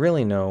don't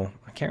really know,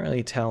 I can't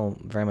really tell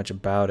very much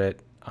about it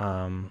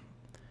from,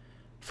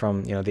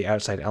 you know, the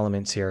outside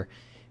elements here,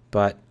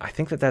 but I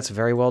think that that's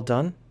very well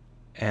done.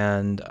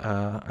 And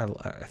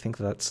I think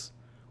that's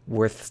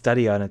worth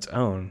study on its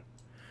own.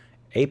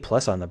 A+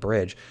 on the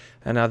bridge.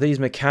 And now these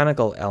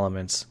mechanical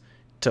elements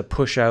to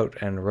push out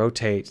and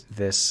rotate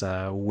this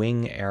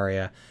wing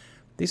area,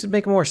 these would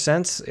make more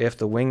sense if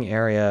the wing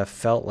area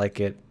felt like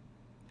it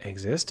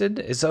existed.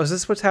 Is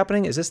this what's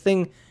happening? Is this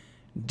thing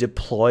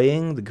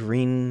deploying the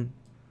green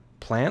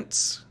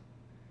plants?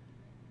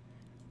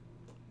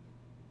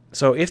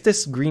 So if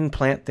this green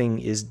plant thing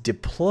is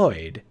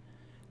deployed,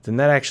 then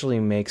that actually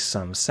makes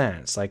some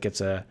sense. Like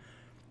it's a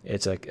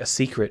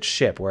secret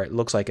ship where it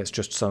looks like it's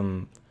just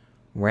some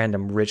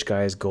random rich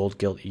guy's gold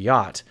gilt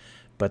yacht.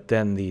 but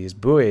then these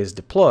buoys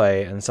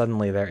deploy, and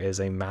suddenly there is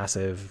a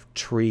massive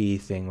tree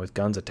thing with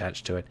guns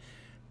attached to it.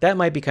 That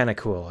might be kind of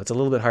cool. It's a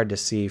little bit hard to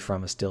see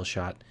from a still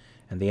shot,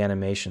 and the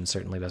animation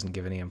certainly doesn't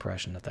give any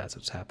impression that that's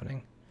what's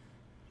happening.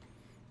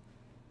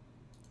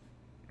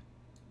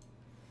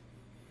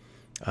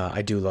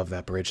 I do love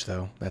that bridge,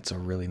 though. That's a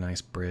really nice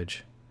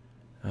bridge.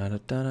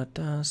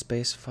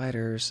 Space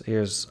fighters.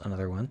 Here's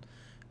another one.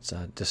 It's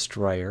a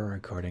destroyer,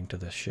 according to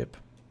the ship.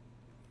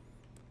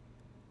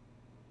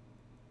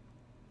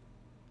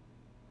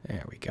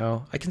 There we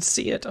go. I can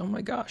see it. Oh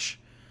my gosh.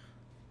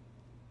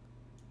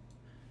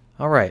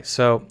 All right,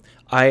 so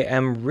I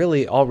am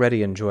really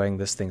already enjoying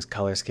this thing's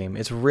color scheme.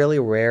 It's really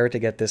rare to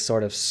get this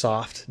sort of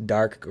soft,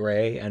 dark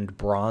gray and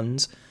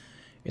bronze.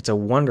 It's a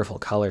wonderful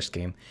color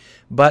scheme.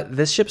 But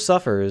this ship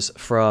suffers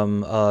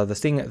from the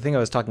thing I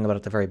was talking about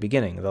at the very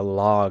beginning, the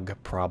log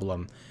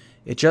problem.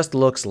 It just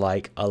looks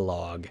like a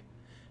log.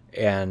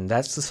 And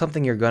that's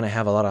something you're going to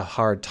have a lot of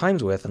hard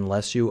times with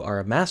unless you are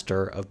a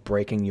master of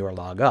breaking your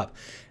log up.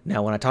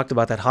 Now, when I talked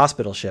about that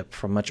hospital ship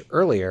from much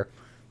earlier,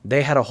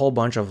 they had a whole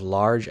bunch of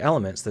large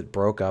elements that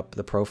broke up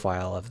the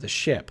profile of the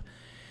ship.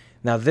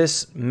 Now,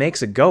 this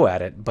makes a go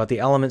at it, but the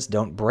elements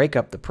don't break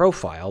up the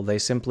profile. They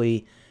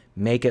simply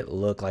make it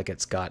look like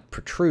it's got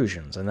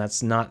protrusions, and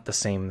that's not the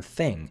same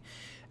thing.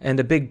 And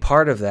a big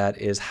part of that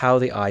is how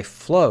the eye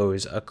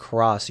flows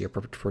across your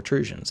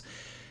protrusions.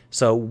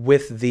 So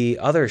with the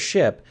other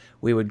ship,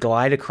 we would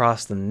glide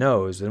across the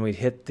nose, then we'd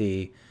hit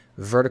the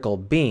vertical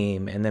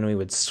beam, and then we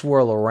would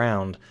swirl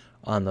around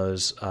on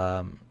those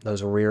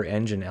rear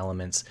engine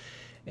elements.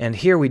 And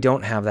here we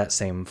don't have that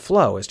same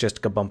flow. It's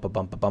just ga-bumpa,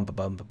 bumpa, bumpa,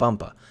 bumpa,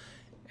 bumpa.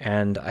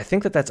 And I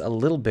think that that's a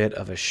little bit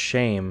of a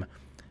shame.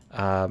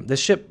 This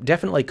ship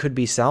definitely could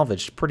be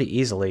salvaged pretty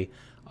easily.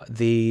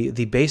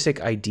 The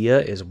basic idea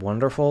is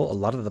wonderful. A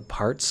lot of the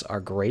parts are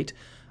great.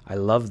 I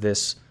love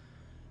this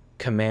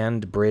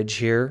command bridge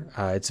here.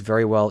 It's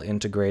very well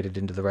integrated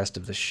into the rest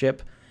of the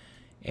ship,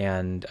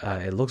 and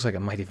it looks like it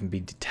might even be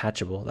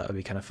detachable. That would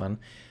be kind of fun.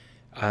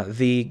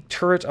 The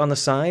turret on the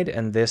side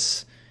and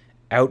this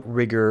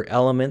outrigger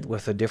element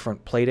with a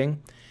different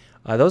plating,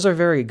 those are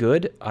very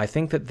good. I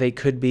think that they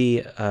could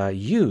be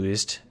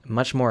used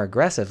much more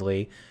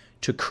aggressively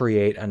to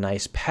create a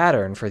nice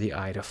pattern for the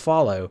eye to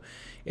follow.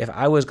 If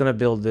I was going to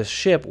build this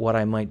ship, what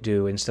I might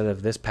do instead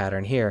of this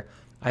pattern here,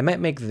 I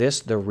might make this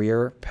the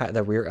rear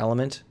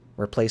element,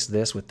 replace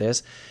this with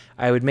this.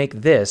 I would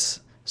make this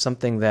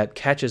something that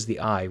catches the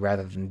eye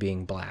rather than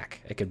being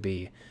black. It could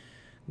be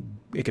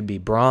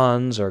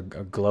bronze or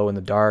glow in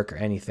the dark or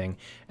anything.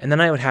 And then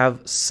I would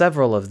have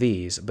several of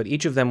these, but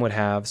each of them would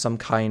have some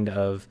kind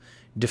of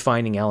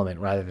defining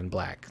element rather than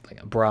black,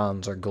 like a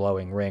bronze or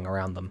glowing ring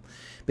around them.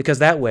 Because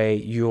that way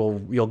you'll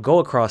go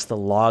across the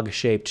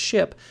log-shaped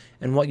ship,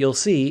 and what you'll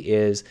see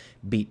is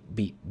beat,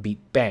 beat, beat,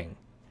 bang.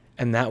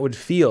 And that would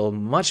feel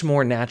much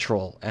more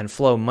natural and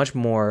flow much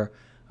more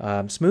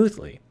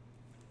smoothly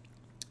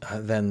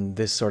than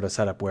this sort of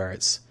setup where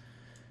it's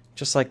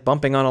just like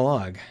bumping on a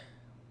log.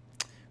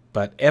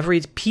 But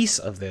every piece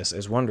of this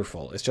is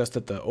wonderful. It's just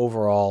that the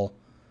overall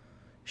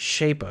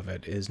shape of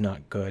it is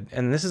not good.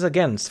 And this is,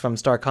 again, from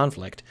Star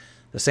Conflict.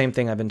 The same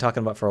thing I've been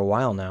talking about for a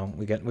while now.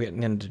 We get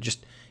into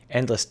just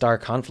endless Star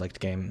Conflict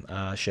game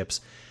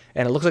ships.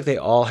 And it looks like they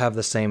all have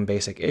the same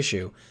basic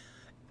issue.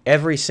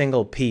 Every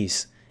single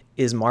piece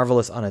is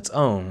marvelous on its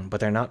own, but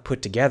they're not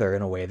put together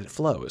in a way that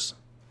flows.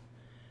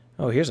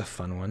 Oh, here's a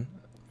fun one.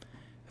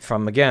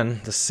 From,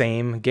 again, the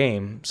same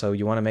game. So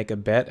you want to make a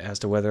bet as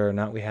to whether or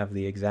not we have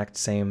the exact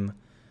same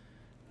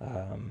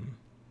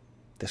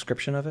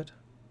description of it.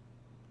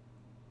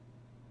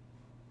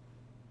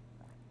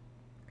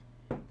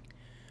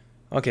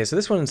 Okay, so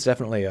this one's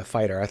definitely a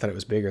fighter. I thought it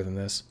was bigger than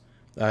this.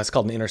 It's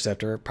called an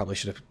interceptor. Probably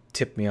should have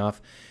tipped me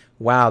off.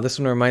 Wow, this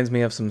one reminds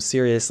me of some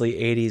seriously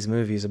 80s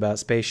movies about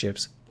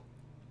spaceships.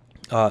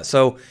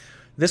 So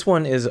this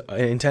one is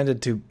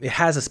intended to, it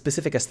has a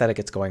specific aesthetic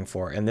it's going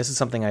for, and this is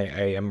something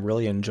I am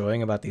really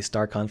enjoying about these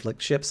Star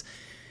Conflict ships.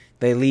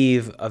 They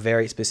leave a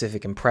very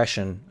specific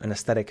impression, an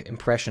aesthetic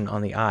impression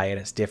on the eye, and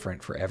it's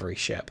different for every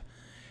ship.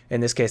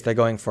 In this case, they're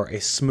going for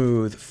a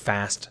smooth,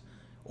 fast,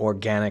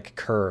 organic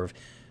curve,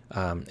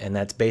 and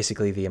that's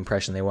basically the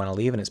impression they want to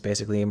leave, and it's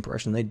basically the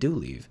impression they do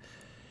leave.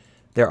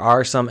 There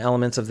are some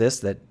elements of this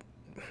that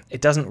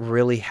it doesn't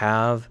really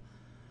have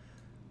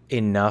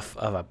enough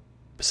of a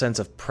sense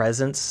of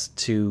presence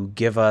to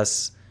give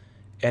us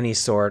any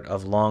sort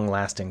of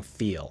long-lasting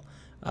feel.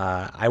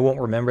 I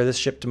won't remember this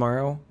ship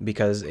tomorrow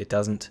because it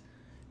doesn't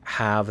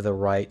have the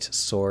right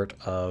sort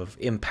of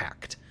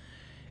impact.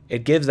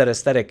 It gives that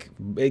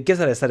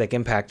aesthetic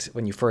impact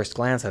when you first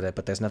glance at it,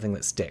 but there's nothing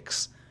that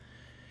sticks.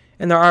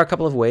 And there are a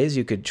couple of ways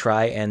you could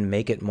try and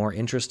make it more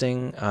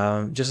interesting.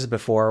 Just as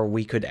before,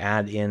 we could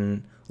add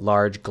in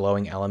large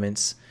glowing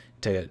elements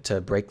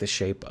to break the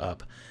shape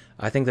up.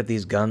 I think that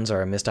these guns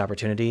are a missed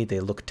opportunity. They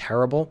look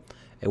terrible.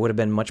 It would have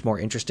been much more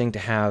interesting to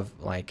have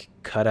like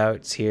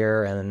cutouts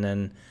here and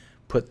then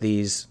put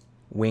these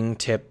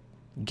wingtip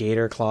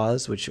gator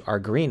claws, which are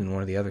green in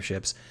one of the other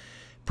ships,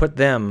 put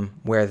them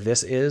where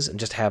this is and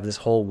just have this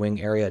whole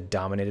wing area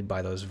dominated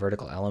by those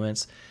vertical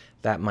elements,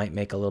 that might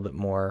make a little bit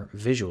more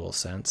visual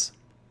sense.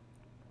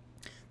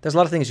 There's a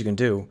lot of things you can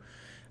do,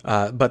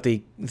 but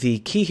the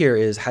key here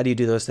is how do you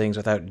do those things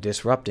without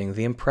disrupting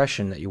the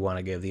impression that you want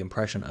to give, the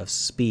impression of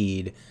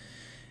speed.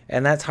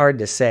 And that's hard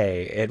to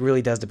say. It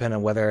really does depend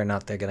on whether or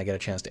not they're going to get a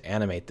chance to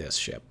animate this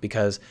ship,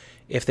 because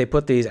if they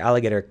put these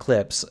alligator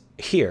clips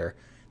here,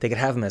 they could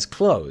have them as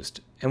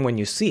closed, and when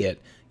you see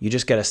it, you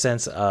just get a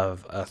sense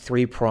of a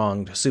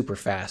three-pronged, super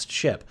fast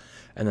ship,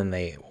 and then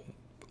they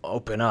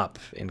open up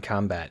in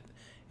combat,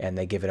 and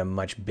they give it a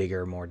much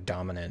bigger, more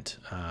dominant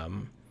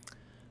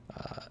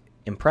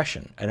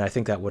impression. And I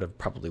think that would have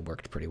probably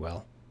worked pretty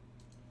well.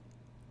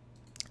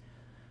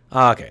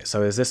 Okay,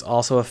 so is this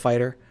also a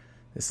fighter?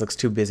 This looks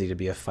too busy to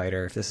be a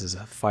fighter. If this is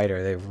a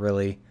fighter, they've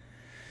really...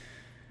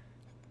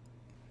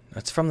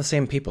 That's from the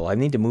same people. I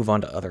need to move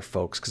on to other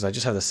folks because I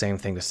just have the same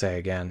thing to say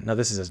again. No,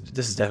 this is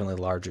definitely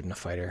larger than a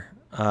fighter.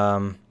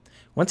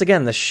 Once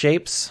again, the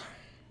shapes.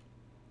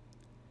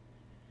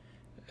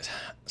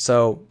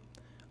 So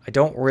I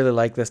don't really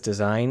like this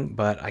design,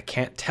 but I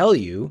can't tell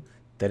you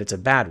that it's a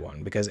bad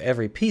one because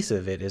every piece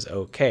of it is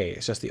okay.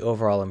 It's just the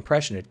overall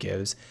impression it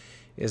gives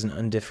is an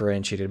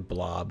undifferentiated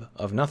blob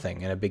of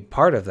nothing, and a big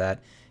part of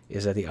that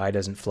is that the eye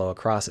doesn't flow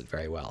across it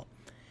very well.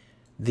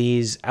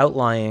 These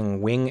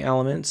outlying wing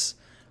elements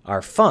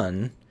are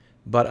fun,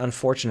 but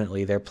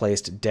unfortunately they're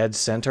placed dead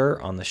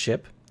center on the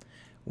ship,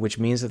 which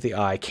means that the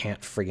eye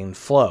can't friggin'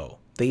 flow.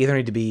 They either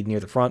need to be near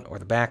the front or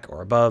the back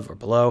or above or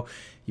below.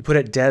 You put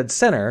it dead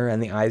center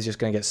and the eye's just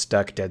going to get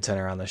stuck dead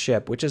center on the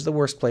ship, which is the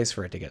worst place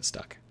for it to get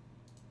stuck.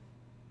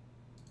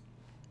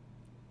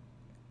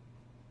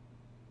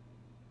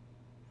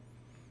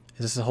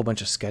 Is this a whole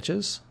bunch of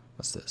sketches?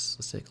 What's this?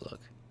 Let's take a look.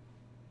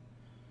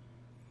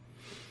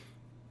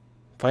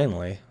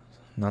 Finally,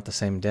 not the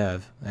same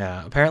dev.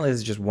 Yeah, apparently this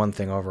is just one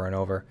thing over and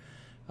over.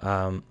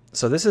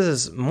 So this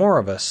is more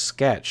of a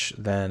sketch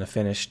than a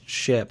finished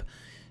ship.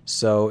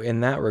 So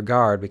in that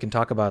regard, we can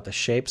talk about the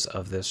shapes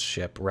of this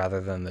ship rather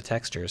than the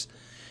textures,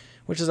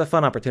 which is a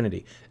fun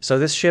opportunity. So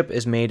this ship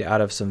is made out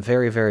of some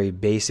very, very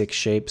basic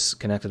shapes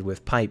connected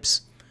with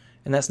pipes,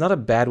 and that's not a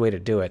bad way to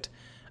do it.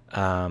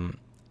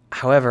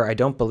 However, I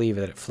don't believe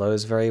that it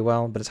flows very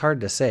well, but it's hard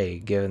to say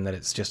given that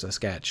it's just a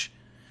sketch.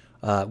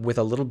 With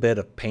a little bit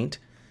of paint,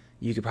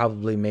 you could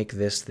probably make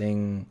this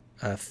thing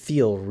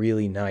feel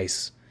really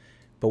nice.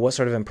 But what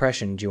sort of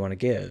impression do you want to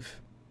give?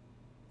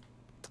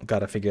 Got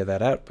to figure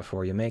that out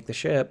before you make the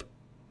ship.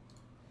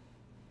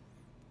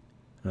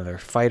 Another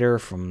fighter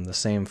from the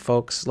same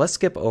folks. Let's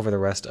skip over the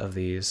rest of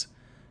these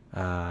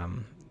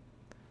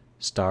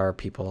star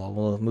people.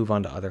 We'll move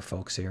on to other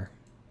folks here.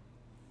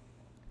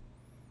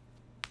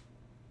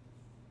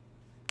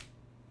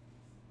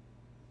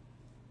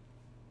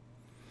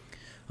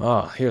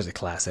 Oh, here's a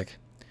classic.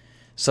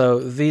 So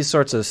these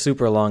sorts of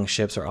super long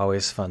ships are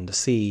always fun to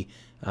see.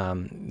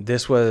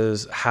 This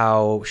was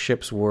how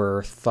ships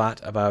were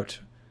thought about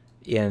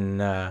in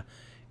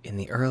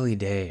the early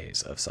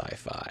days of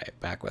sci-fi,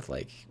 back with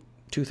like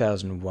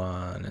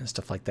 2001 and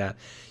stuff like that.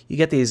 You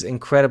get these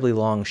incredibly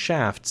long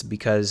shafts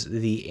because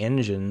the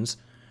engines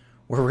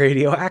were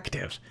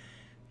radioactive.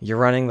 You're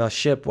running the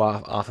ship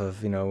off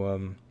of, you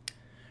know,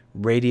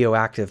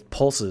 radioactive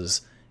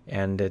pulses,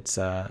 and it's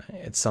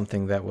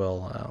something that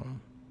will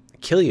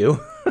kill you.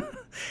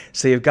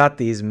 So you've got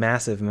these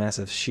massive,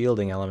 massive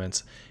shielding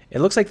elements. It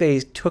looks like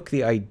they took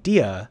the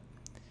idea,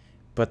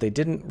 but they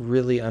didn't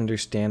really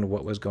understand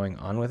what was going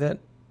on with it.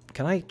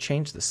 Can I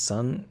change the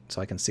sun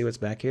so I can see what's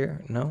back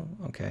here? No?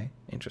 Okay.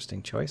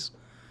 Interesting choice.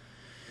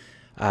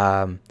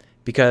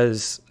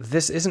 Because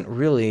this isn't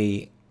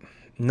really...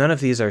 None of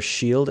these are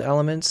shield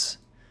elements.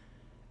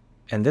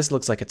 And this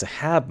looks like it's a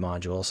HAB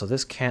module, so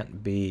this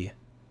can't be...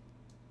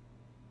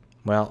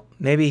 Well,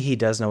 maybe he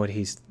does know what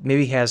he's...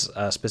 Maybe he has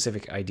a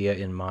specific idea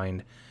in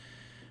mind.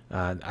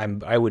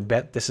 I would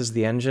bet this is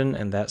the engine,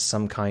 and that's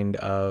some kind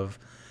of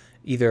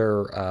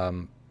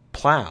either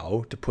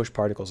plow to push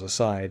particles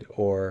aside,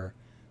 or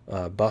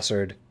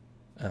Bussard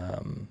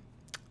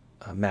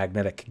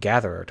magnetic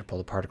gatherer to pull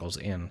the particles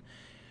in.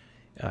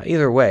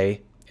 Either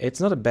way, it's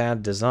not a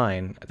bad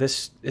design.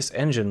 This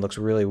engine looks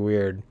really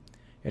weird.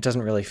 It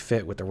doesn't really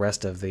fit with the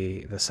rest of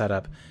the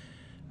setup.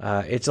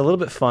 It's a little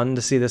bit fun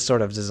to see this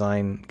sort of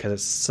design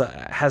because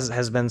it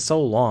has been so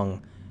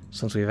long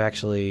since we've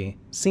actually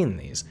seen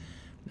these.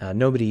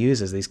 Nobody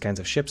uses these kinds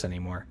of ships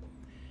anymore.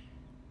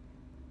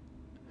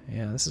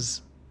 Yeah, this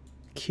is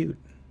cute.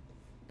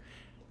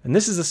 And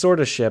this is the sort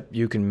of ship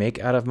you can make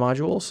out of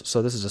modules,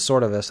 so this is a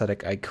sort of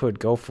aesthetic I could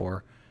go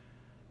for,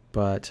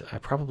 but I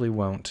probably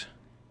won't.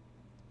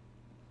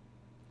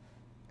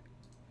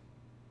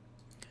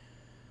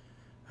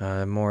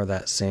 More of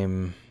that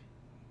same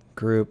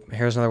group.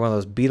 Here's another one of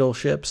those beetle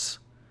ships.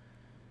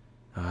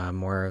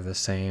 More of the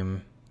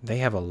same. They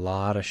have a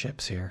lot of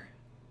ships here.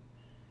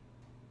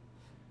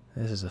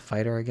 This is a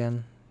fighter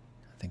again?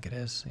 I think it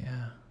is,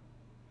 yeah.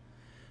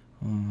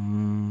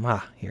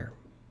 Here.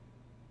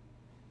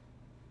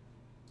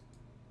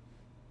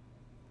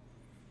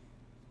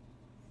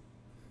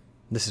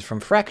 This is from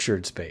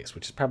Fractured Space,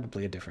 which is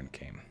probably a different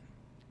game.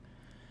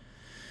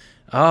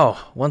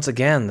 Oh, once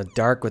again, the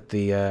dark with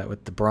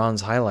the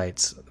bronze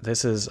highlights.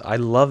 I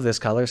love this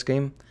color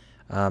scheme.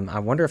 I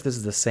wonder if this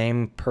is the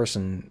same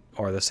person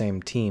or the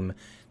same team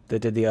that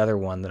did the other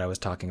one that I was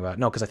talking about.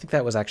 No, because I think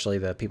that was actually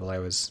the people I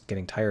was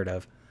getting tired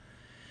of.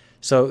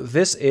 So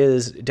this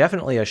is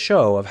definitely a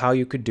show of how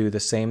you could do the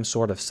same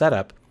sort of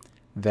setup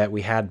that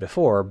we had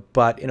before,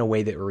 but in a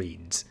way that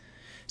reads.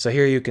 So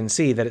here you can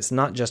see that it's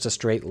not just a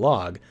straight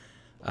log.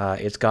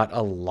 It's got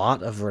a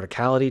lot of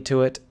verticality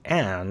to it,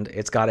 and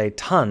it's got a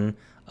ton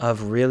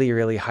of really,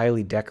 really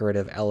highly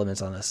decorative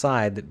elements on the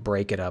side that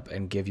break it up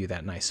and give you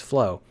that nice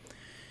flow.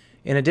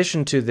 In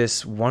addition to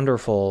this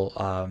wonderful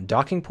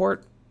docking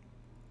port,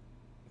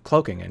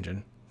 cloaking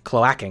engine,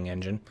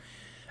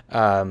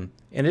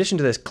 in addition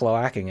to this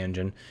cloaking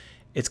engine,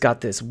 it's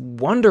got this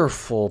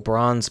wonderful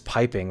bronze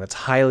piping that's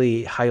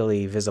highly,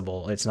 highly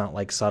visible. It's not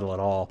like subtle at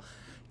all,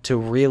 to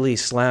really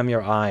slam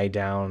your eye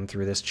down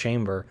through this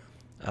chamber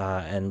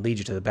and lead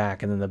you to the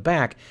back. And then the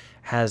back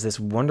has this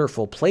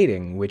wonderful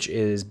plating, which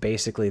is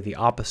basically the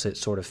opposite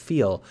sort of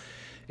feel.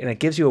 And it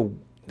gives you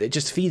it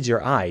just feeds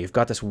your eye. You've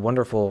got this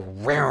wonderful,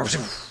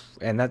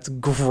 and that's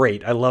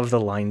great. I love the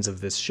lines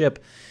of this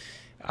ship.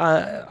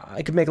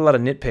 I could make a lot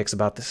of nitpicks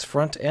about this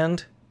front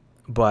end,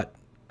 but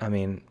I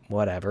mean,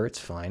 whatever, it's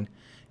fine.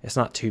 It's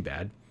not too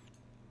bad.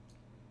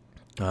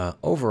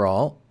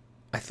 Overall,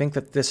 I think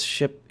that this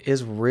ship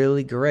is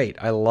really great.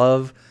 I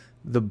love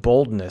the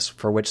boldness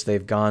for which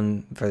they've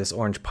gone for this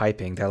orange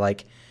piping. They're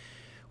like,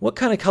 what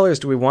kind of colors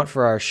do we want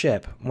for our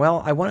ship?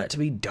 Well, I want it to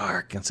be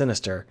dark and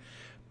sinister,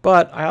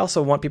 but I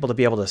also want people to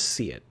be able to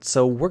see it.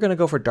 So we're going to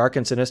go for dark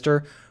and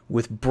sinister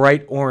with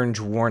bright orange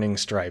warning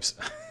stripes.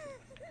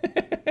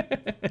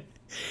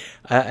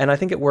 And I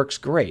think it works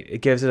great.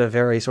 It gives it a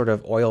very sort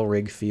of oil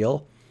rig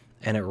feel,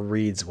 and it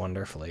reads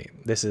wonderfully.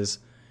 This is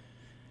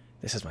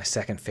my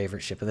second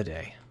favorite ship of the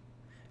day.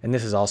 And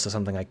this is also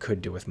something I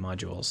could do with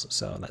modules,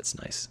 so that's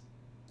nice.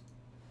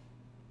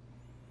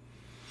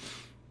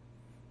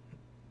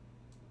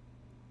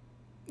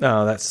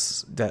 Oh,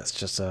 that's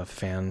just a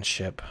fan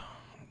ship.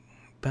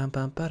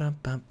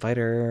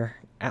 Fighter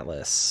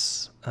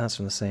Atlas. That's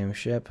from the same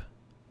ship.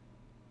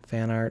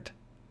 Fan art.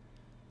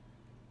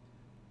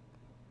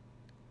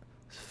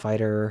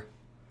 Fighter.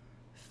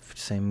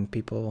 Same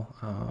people.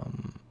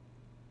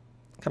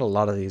 Got a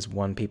lot of these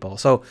one people.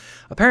 So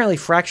apparently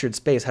Fractured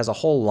Space has a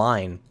whole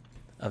line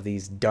of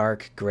these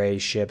dark gray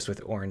ships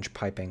with orange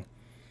piping.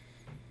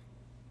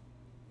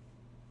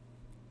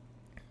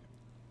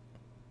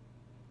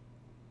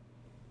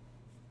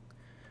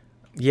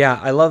 Yeah,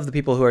 I love the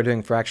people who are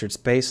doing Fractured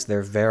Space.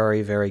 They're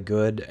very, very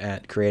good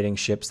at creating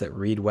ships that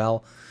read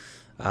well.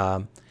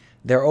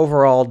 Their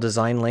overall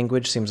design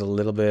language seems a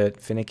little bit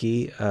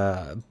finicky,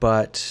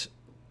 but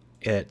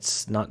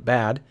it's not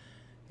bad.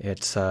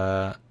 It's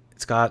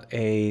got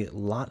a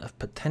lot of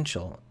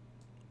potential.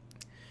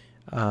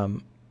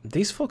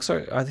 These folks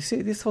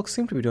these folks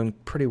seem to be doing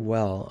pretty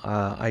well.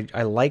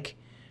 I like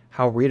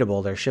how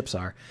readable their ships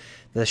are.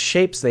 The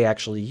shapes they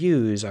actually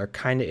use are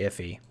kind of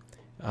iffy.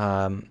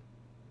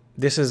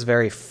 This is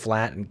very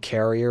flat and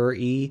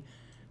carrier-y,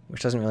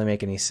 which doesn't really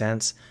make any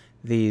sense.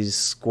 These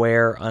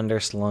square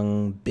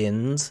underslung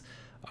bins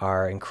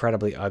are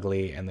incredibly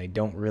ugly, and they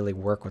don't really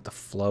work with the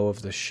flow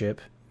of the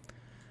ship.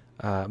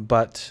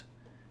 But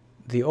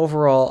the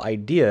overall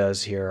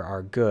ideas here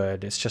are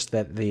good. It's just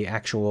that the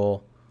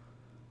actual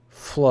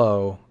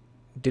flow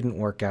didn't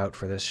work out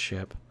for this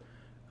ship.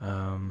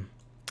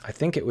 I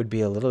think it would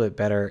be a little bit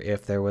better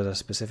if there was a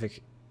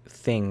specific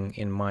thing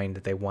in mind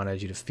that they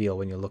wanted you to feel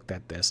when you looked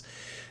at this.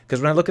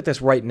 Because when I look at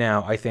this right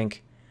now, I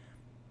think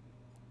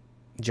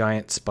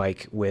giant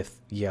spike with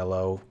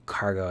yellow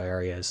cargo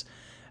areas.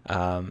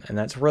 And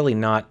that's really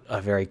not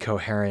a very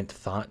coherent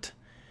thought.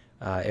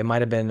 It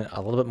might have been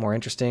a little bit more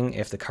interesting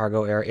if the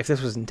cargo area, if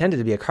this was intended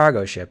to be a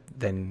cargo ship,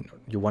 then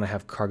you want to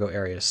have cargo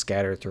areas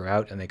scattered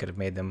throughout, and they could have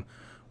made them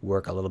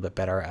work a little bit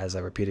better as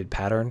a repeated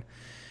pattern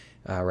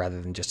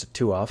rather than just a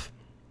two-off.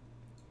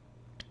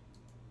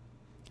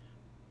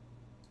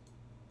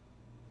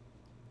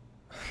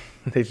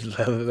 They've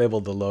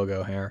labeled the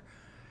logo here.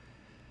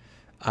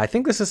 I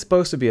think this is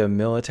supposed to be a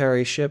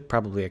military ship,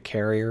 probably a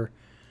carrier,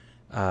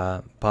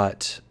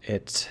 but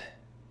it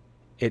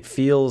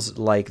feels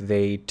like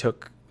they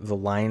took the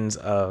lines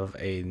of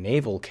a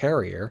naval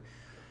carrier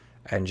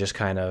and just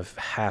kind of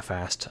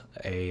half-assed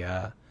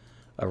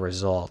a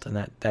result,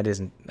 and that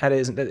isn't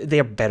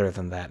they're better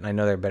than that, and I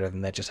know they're better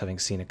than that just having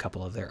seen a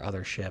couple of their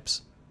other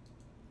ships.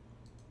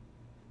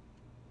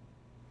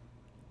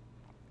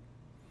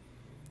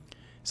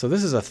 So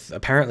this is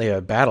apparently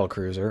a battle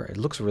cruiser. It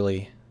looks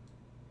really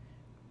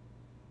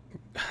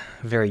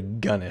very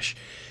gunnish.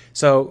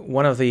 So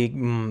one of the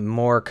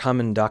more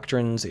common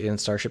doctrines in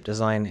starship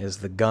design is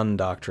the gun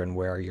doctrine,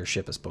 where your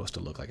ship is supposed to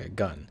look like a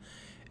gun.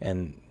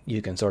 And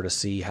you can sort of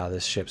see how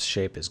this ship's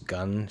shape is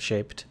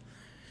gun-shaped.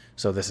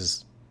 So this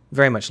is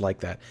very much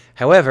like that.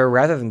 However,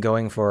 rather than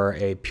going for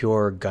a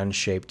pure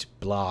gun-shaped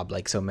blob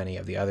like so many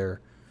of the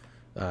other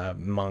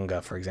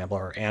manga, for example,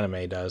 or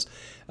anime does.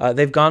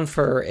 They've gone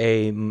for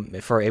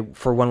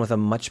one with a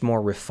much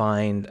more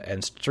refined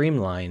and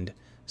streamlined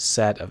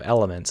set of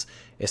elements.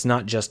 It's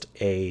not just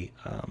a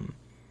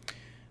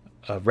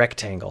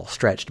rectangle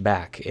stretched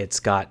back. It's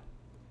got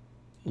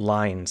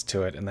lines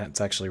to it, and that's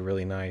actually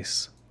really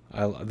nice.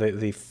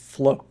 The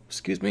flow,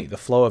 excuse me, the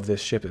flow of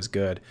this ship is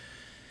good.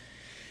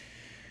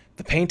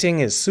 The painting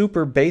is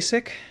super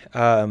basic,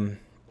 and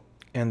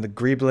the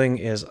greebling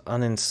is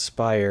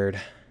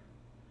uninspired.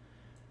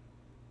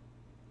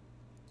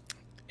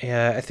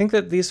 Yeah, I think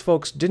that these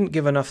folks didn't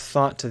give enough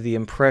thought to the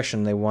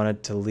impression they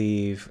wanted to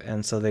leave,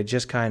 and so they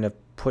just kind of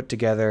put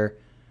together,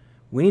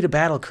 we need a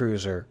battle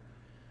cruiser.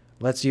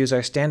 Let's use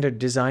our standard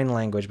design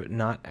language, but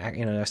not,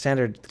 our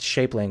standard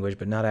shape language,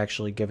 but not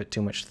actually give it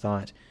too much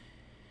thought.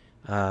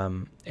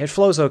 It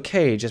flows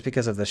okay just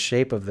because of the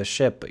shape of the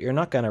ship, but you're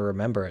not going to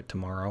remember it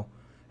tomorrow.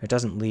 It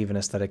doesn't leave an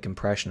aesthetic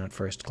impression at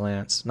first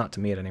glance, not to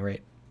me at any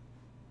rate.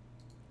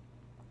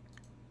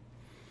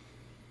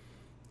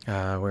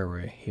 Where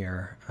were we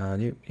here?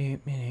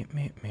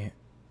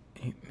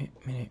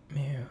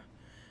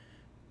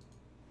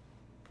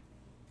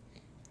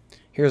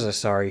 Here's a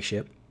sorry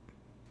ship.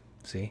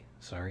 See?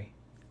 Sorry.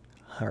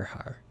 Har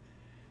har.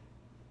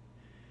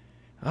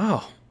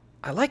 Oh,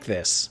 I like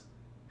this.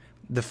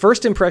 The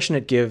first impression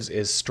it gives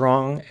is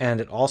strong, and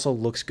it also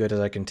looks good as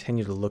I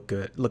continue to look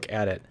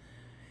at it.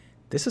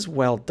 This is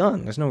well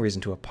done. There's no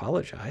reason to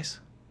apologize.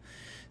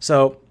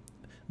 So,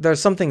 there's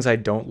some things I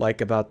don't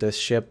like about this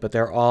ship, but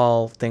they're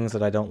all things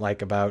that I don't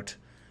like about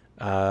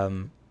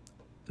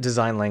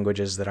design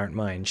languages that aren't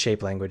mine,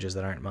 shape languages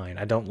that aren't mine.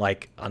 I don't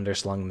like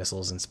underslung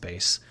missiles in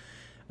space,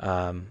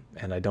 and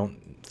I don't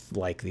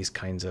like these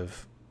kinds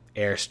of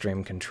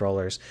airstream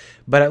controllers.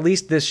 But at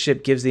least this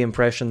ship gives the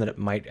impression that it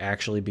might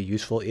actually be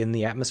useful in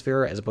the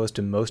atmosphere, as opposed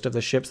to most of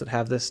the ships that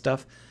have this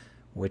stuff,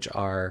 which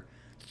are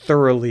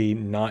thoroughly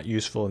not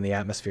useful in the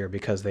atmosphere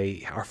because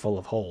they are full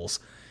of holes.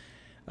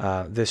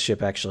 This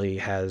ship actually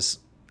has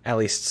at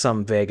least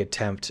some vague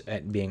attempt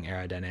at being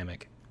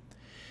aerodynamic.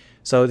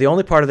 So the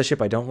only part of the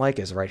ship I don't like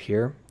is right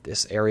here.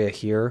 This area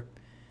here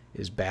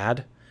is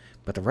bad,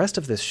 but the rest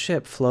of this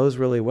ship flows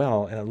really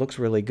well and it looks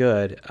really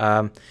good.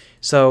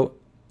 So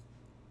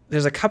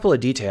there's a couple of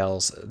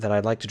details that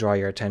I'd like to draw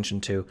your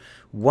attention to.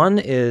 One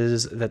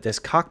is that this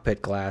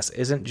cockpit glass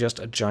isn't just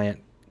a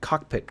giant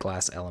cockpit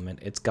glass element.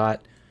 It's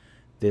got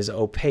this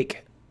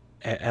opaque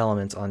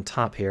elements on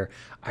top here.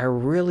 I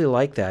really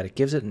like that. It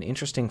gives it an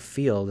interesting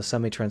feel, the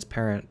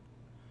semi-transparent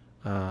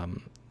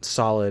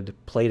solid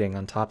plating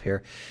on top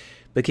here.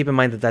 But keep in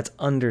mind that that's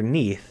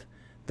underneath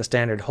the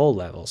standard hull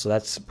level, so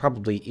that's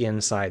probably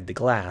inside the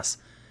glass.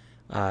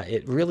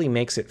 It really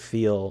makes it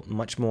feel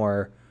much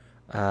more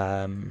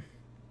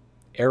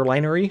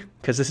airlinery,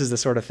 because this is the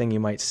sort of thing you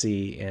might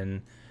see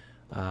in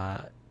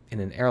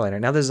an airliner.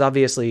 Now, this is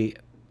obviously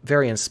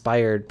very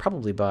inspired,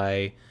 probably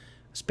by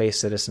Space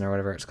Citizen or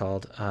whatever it's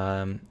called.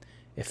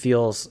 This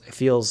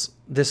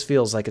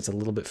feels like it's a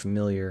little bit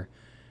familiar,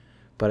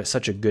 but it's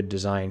such a good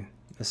design.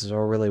 This is a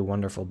really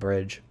wonderful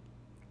bridge.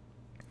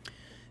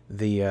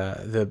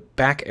 The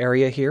back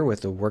area here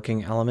with the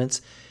working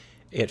elements,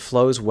 it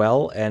flows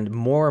well, and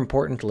more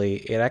importantly,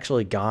 it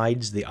actually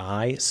guides the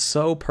eye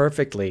so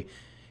perfectly.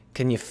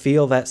 Can you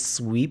feel that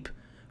sweep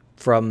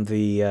from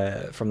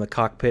the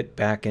cockpit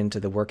back into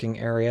the working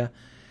area?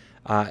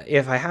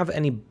 If I have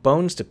any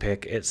bones to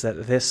pick, it's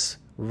that this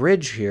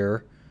ridge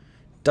here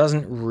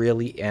doesn't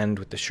really end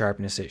with the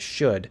sharpness it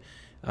should.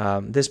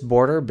 This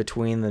border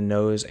between the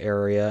nose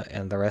area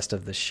and the rest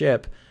of the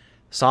ship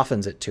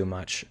softens it too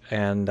much,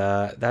 and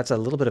that's a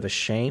little bit of a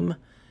shame.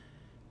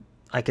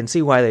 I can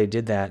see why they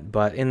did that,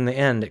 but in the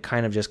end it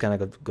kind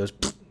of goes,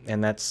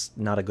 and that's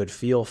not a good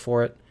feel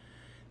for it.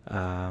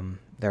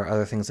 There are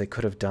other things they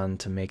could have done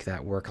to make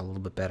that work a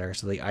little bit better,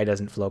 so the eye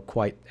doesn't flow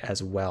quite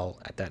as well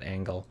at that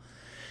angle.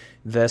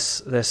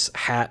 This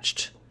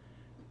hatched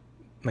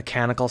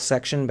mechanical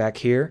section back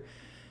here,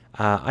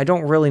 I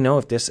don't really know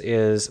if this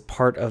is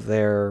part of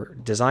their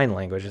design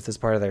language, if this is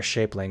part of their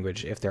shape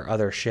language, if their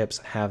other ships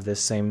have this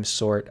same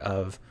sort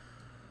of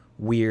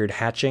weird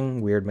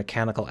hatching, weird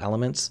mechanical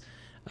elements.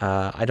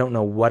 I don't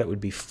know what it would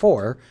be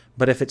for,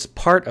 but if it's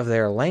part of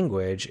their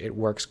language, it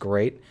works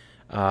great.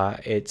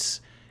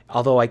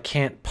 Although I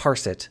can't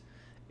parse it,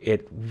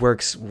 it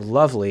works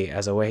lovely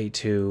as a way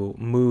to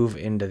move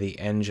into the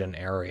engine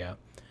area.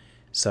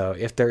 So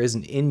if there is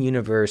an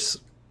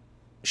in-universe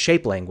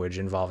shape language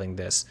involving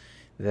this,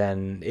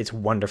 then it's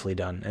wonderfully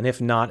done. And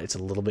if not, it's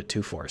a little bit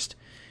too forced.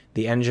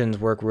 The engines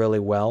work really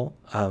well.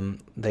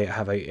 They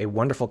have a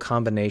wonderful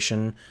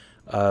combination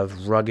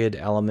of rugged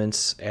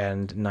elements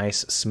and nice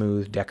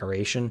smooth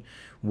decoration,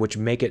 which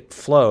make it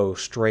flow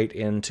straight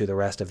into the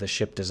rest of the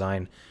ship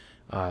design.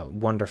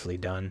 Wonderfully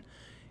done.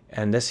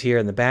 And this here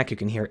in the back, you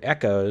can hear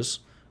echoes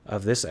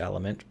of this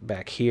element.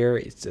 Back here,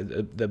 it's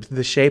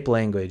the shape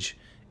language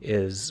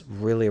is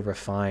really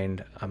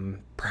refined,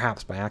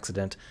 perhaps by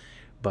accident,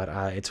 but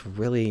it's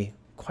really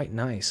quite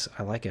nice.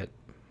 I like it.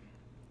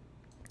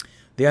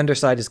 The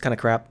underside is kind of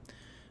crap.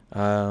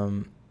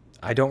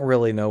 I don't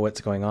really know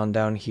what's going on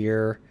down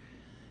here,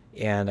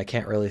 and I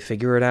can't really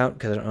figure it out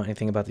because I don't know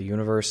anything about the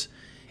universe.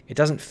 It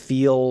doesn't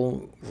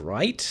feel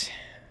right,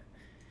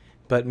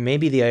 but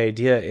maybe the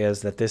idea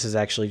is that this is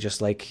actually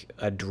just like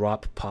a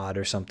drop pod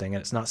or something,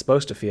 and it's not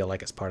supposed to feel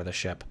like it's part of the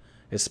ship.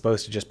 It's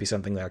supposed to just be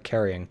something they're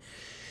carrying.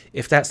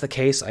 If that's the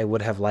case, I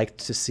would have liked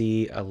to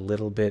see a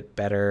little bit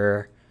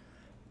better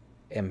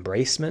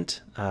embracement.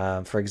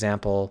 For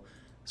example,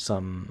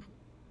 some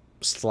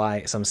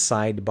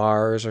side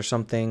bars or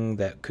something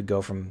that could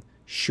go from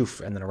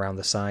shoof and then around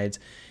the sides.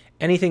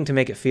 Anything to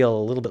make it feel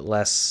a little bit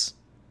less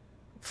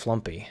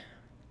flumpy.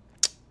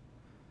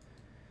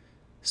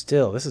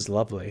 Still, this is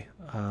lovely.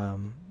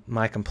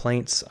 My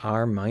complaints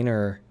are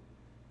minor.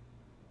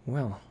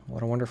 Well,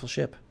 what a wonderful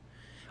ship.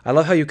 I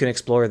love how you can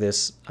explore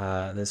this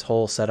this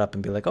whole setup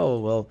and be like, oh,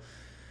 well,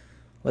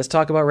 let's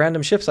talk about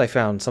random ships I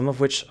found, some of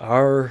which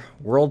are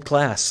world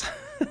class.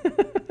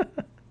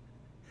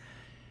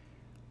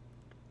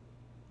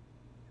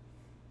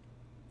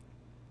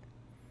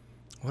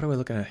 What are we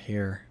looking at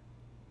here?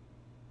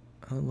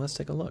 Let's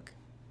take a look.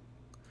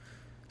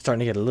 Starting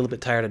to get a little bit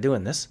tired of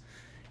doing this.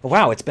 Oh,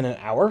 wow, it's been an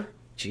hour?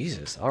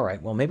 Jesus. All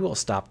right, well, maybe we'll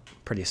stop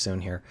pretty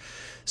soon here.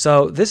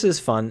 So this is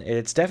fun.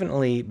 It's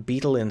definitely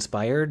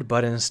Beetle-inspired,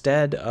 but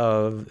instead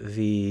of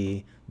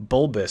the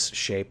bulbous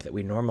shape that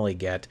we normally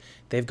get,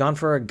 they've gone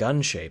for a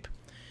gun shape.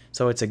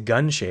 So it's a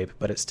gun shape,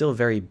 but it's still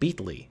very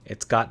Beetle-y.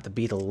 It's got the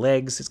beetle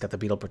legs, it's got the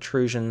beetle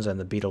protrusions, and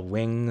the beetle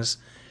wings.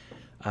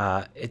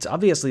 It's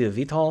obviously a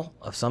VTOL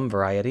of some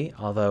variety,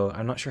 although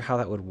I'm not sure how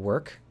that would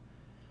work,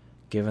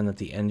 given that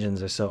the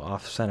engines are so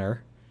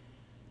off-center.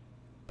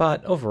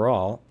 But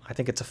overall, I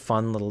think it's a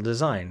fun little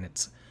design.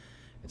 It's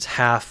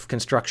half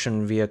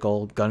construction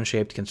vehicle,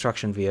 gun-shaped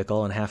construction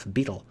vehicle, and half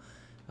beetle.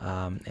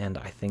 And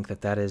I think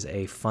that that is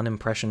a fun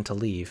impression to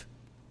leave.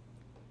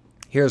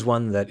 Here's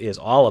one that is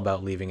all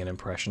about leaving an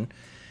impression.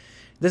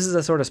 This is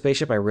a sort of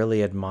spaceship I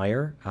really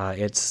admire.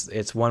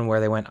 It's one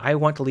where they went, I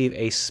want to leave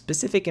a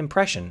specific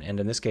impression, and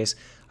in this case,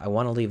 I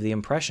want to leave the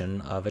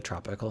impression of a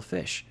tropical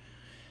fish.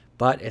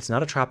 But it's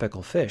not a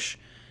tropical fish.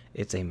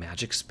 It's a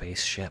magic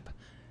spaceship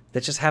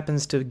that just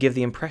happens to give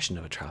the impression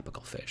of a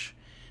tropical fish.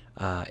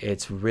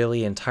 It's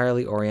really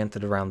entirely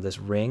oriented around this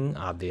ring,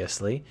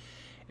 obviously,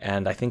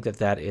 and I think that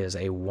that is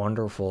a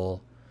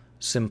wonderful,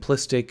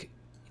 simplistic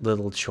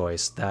little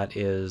choice that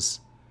is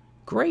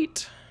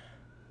great.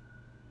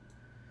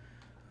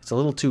 It's a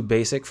little too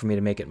basic for me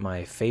to make it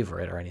my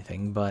favorite or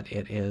anything, but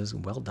it is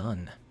well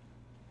done.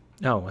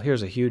 Oh, well,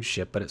 here's a huge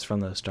ship, but it's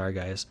from the Star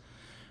Guys,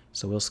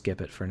 so we'll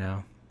skip it for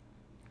now.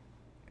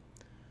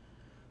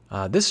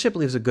 This ship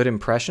leaves a good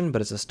impression,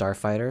 but it's a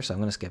starfighter, so I'm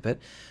going to skip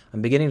it.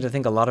 I'm beginning to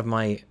think a lot of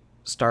my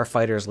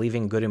starfighters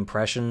leaving good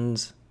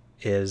impressions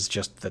is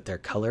just that they're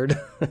colored.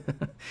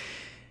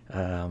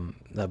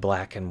 The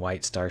black and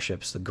white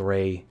starships, the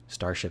gray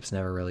starships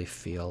never really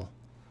feel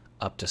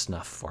up to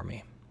snuff for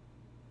me.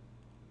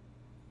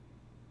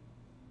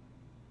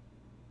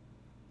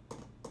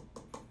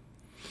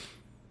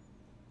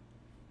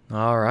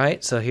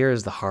 Alright, so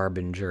here's the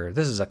Harbinger.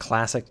 This is a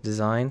classic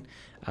design.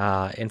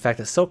 In fact,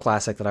 it's so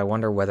classic that I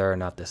wonder whether or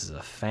not this is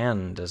a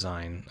fan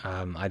design.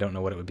 I don't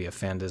know what it would be a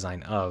fan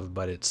design of,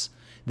 but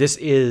this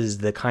is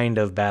the kind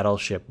of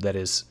battleship that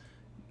is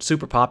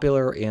super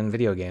popular in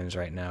video games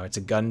right now. It's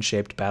a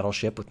gun-shaped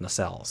battleship with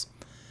nacelles.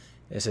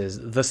 This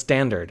is the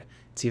standard.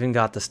 It's even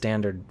got the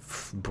standard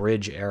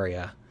bridge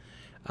area.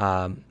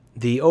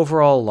 The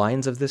overall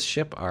lines of this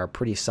ship are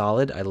pretty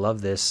solid. I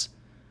love this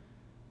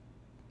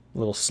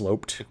little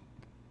sloped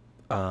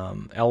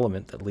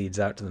element that leads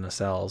out to the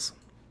nacelles.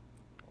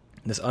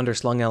 This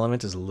underslung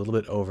element is a little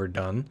bit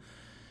overdone,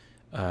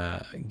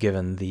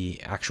 given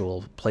the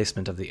actual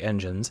placement of the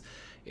engines.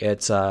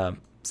 It's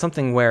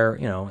something where,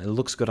 you know, it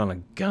looks good on a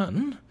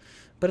gun,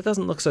 but it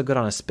doesn't look so good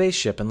on a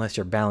spaceship unless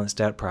you're balanced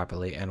out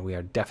properly, and we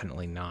are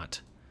definitely not.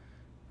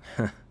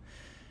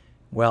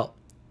 Well,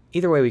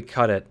 either way we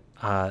cut it,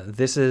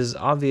 this is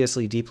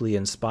obviously deeply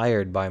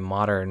inspired by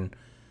modern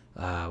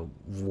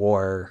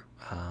war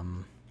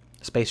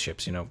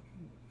spaceships. You know,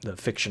 the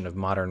fiction of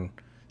modern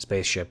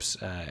spaceships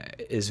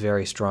is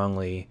very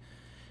strongly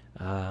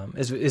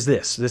this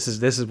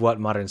is what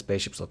modern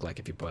spaceships look like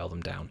if you boil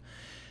them down.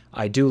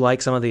 I do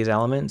like some of these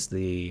elements,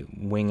 the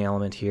wing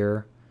element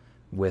here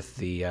with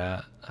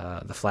the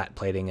flat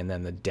plating and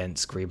then the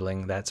dense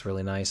greebling. That's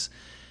really nice.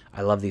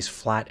 I love these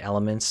flat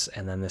elements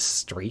and then this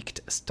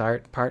streaked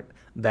start part.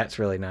 That's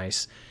really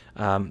nice.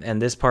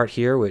 And this part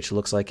here, which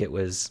looks like it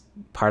was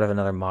part of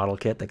another model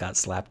kit that got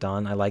slapped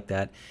on, I like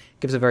that.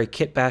 It gives a very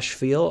kit bash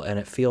feel, and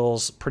it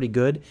feels pretty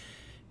good.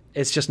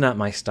 It's just not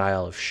my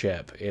style of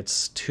ship.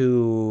 It's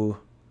too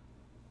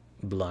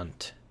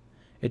blunt.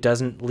 It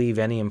doesn't leave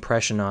any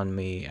impression on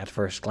me at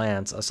first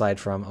glance, aside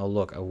from, oh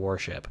look, a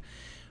warship.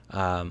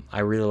 I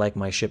really like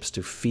my ships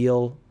to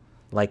feel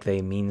like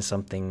they mean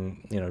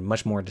something, you know,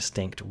 much more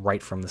distinct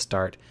right from the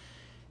start.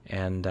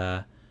 And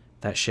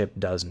that ship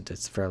doesn't.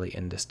 It's fairly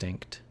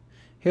indistinct.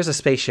 Here's a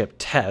spaceship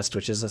test,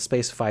 which is a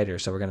space fighter,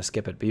 so we're going to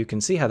skip it. But you can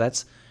see how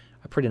that's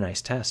a pretty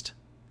nice test.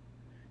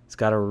 It's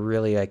got a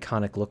really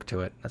iconic look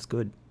to it. That's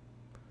good.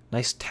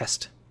 Nice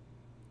test.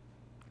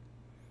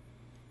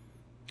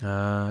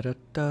 Okay,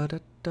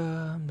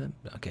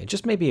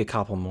 just maybe a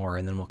couple more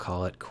and then we'll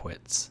call it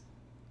quits.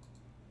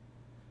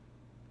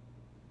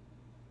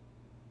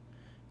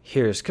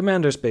 Here's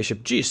Commander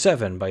Spaceship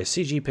G7 by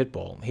C.G.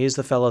 Pitbull. He's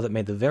the fellow that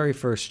made the very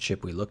first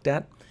ship we looked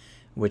at,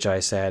 which I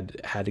said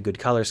had a good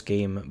color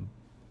scheme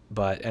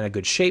and a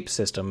good shape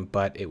system,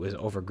 but it was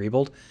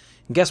over-greebled.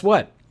 And guess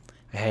what?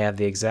 I have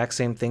the exact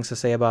same things to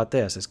say about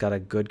this. It's got a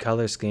good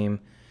color scheme.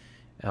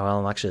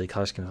 Well, actually, the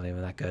color scheme isn't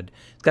even that good.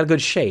 It's got a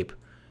good shape.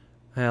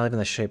 Well, even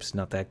the shape's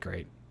not that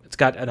great. It's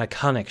got an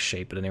iconic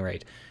shape at any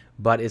rate,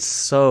 but it's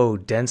so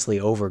densely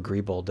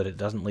over-greebled that it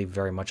doesn't leave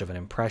very much of an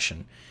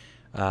impression.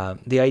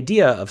 The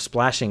idea of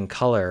splashing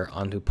color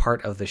onto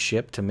part of the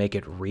ship to make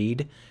it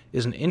read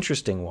is an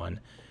interesting one,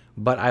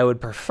 but I would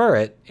prefer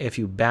it if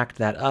you backed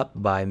that up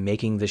by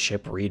making the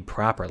ship read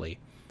properly.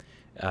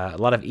 A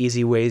lot of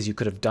easy ways you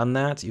could have done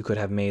that. You could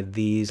have made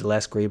these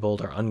less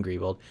greebled or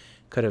ungreebled.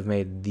 Could have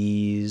made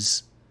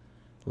these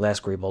less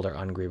greebled or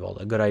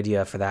ungreebled. A good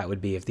idea for that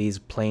would be if these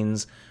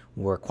planes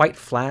were quite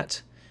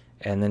flat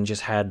and then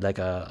just had like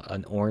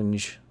an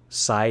orange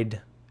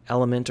side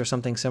element or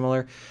something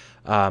similar.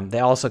 They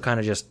also kind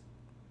of just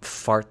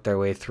fart their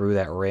way through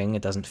that ring.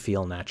 It doesn't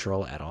feel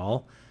natural at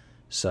all.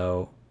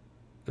 So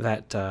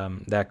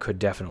that could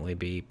definitely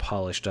be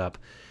polished up.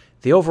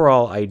 The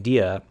overall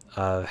idea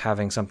of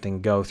having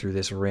something go through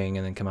this ring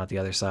and then come out the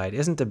other side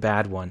isn't a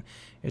bad one.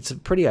 It's a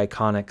pretty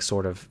iconic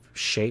sort of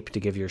shape to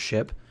give your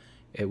ship.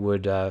 It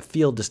would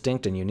feel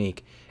distinct and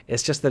unique.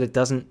 It's just that it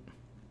doesn't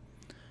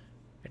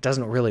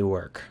really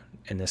work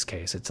in this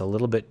case. It's a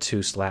little bit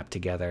too slapped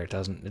together.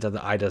 The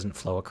eye doesn't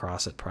flow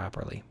across it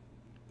properly.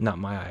 Not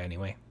my eye,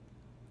 anyway.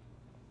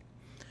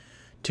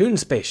 Toon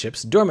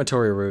Spaceship's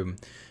dormitory room.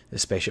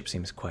 This spaceship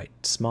seems quite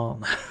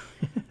small.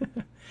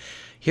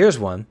 Here's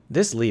one.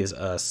 This leaves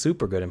a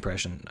super good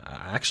impression.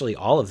 Actually,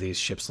 all of these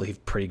ships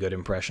leave pretty good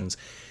impressions.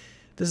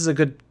 This is a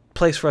good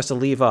place for us to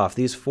leave off,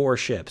 these 4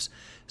 ships.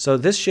 So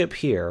this ship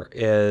here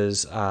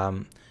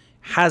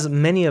has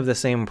many of the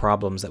same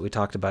problems that we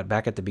talked about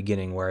back at the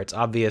beginning, where it's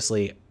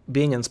obviously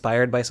being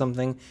inspired by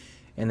something,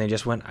 and they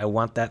just went, I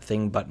want that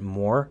thing but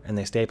more, and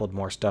they stapled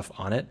more stuff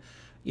on it.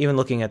 Even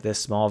looking at this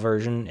small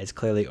version, it's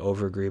clearly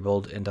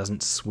over-greebled and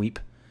doesn't sweep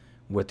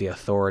with the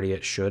authority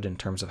it should in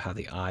terms of how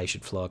the eye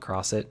should flow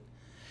across it.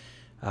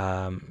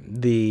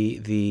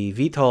 The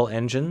VTOL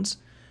engines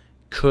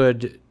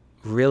could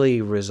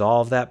really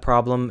resolve that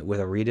problem with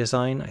a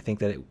redesign. I think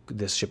that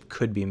this ship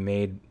could be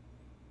made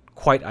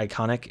quite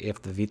iconic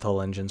if the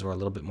VTOL engines were a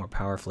little bit more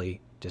powerfully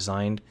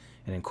designed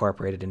and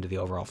incorporated into the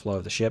overall flow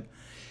of the ship.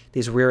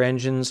 These rear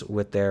engines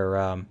with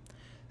their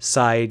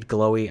side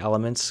glowy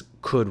elements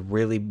could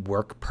really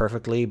work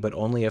perfectly, but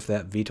only if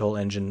that VTOL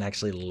engine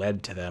actually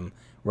led to them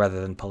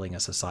rather than pulling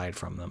us aside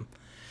from them.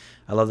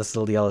 I love this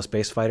little yellow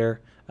space fighter.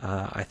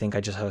 I think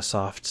I just have a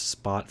soft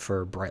spot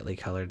for brightly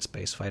colored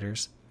space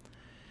fighters.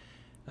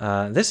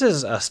 This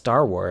is a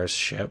Star Wars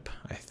ship,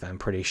 I'm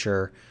pretty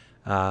sure.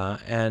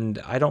 And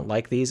I don't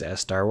like these as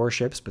Star Wars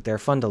ships, but they're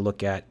fun to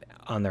look at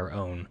on their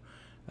own.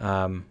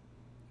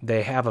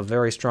 They have a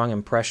very strong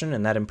impression,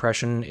 and that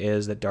impression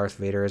is that Darth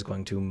Vader is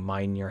going to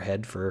mine your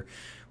head for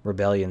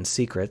rebellion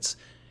secrets.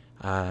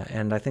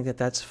 And I think that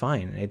that's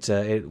fine.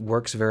 It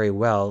works very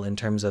well in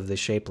terms of the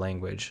shape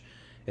language.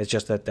 It's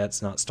just that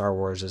that's not Star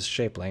Wars'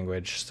 shape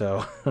language.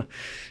 So,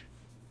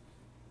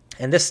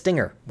 and this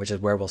Stinger, which is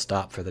where we'll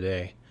stop for the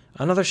day.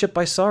 Another ship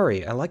by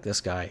Sorry. I like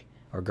this guy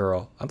or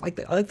girl. I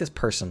like this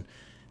person.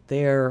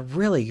 They are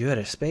really good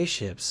at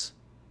spaceships.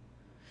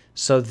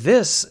 So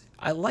this,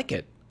 I like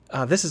it.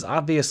 This is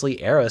obviously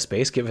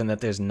aerospace, given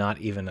that there's not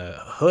even a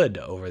hood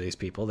over these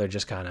people. They're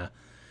just kind of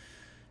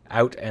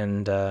out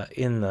and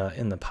in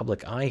the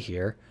public eye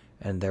here,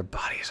 and their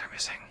bodies are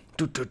missing.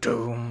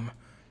 Doo-doo-doom.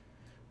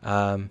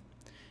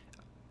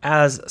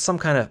 As some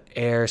kind of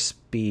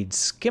airspeed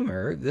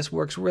skimmer, this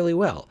works really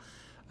well.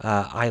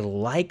 I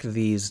like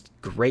these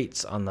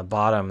grates on the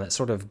bottom that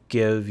sort of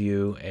give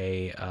you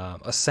a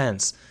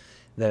sense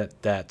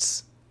that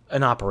that's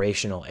an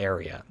operational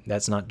area.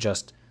 That's not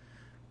just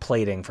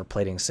plating for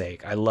plating's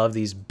sake. I love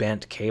these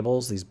bent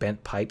cables, these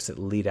bent pipes that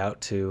lead out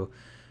to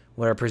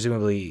what are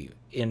presumably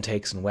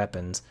intakes and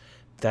weapons.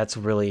 That's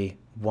really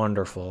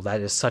wonderful. That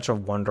is such a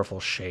wonderful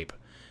shape.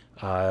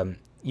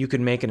 You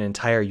could make an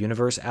entire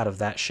universe out of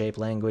that shape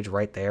language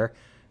right there.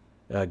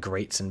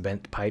 Grates and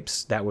bent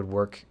pipes, that would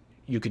work.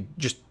 You could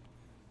just,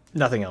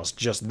 nothing else,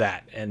 just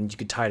that. And you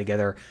could tie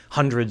together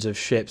hundreds of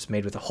ships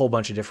made with a whole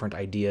bunch of different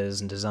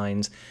ideas and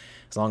designs.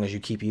 As long as you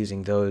keep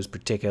using those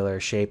particular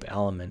shape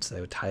elements, they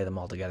would tie them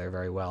all together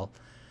very well.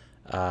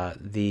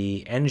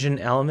 The engine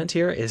element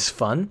here is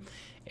fun.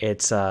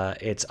 It's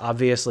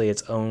obviously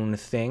its own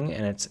thing,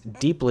 and it's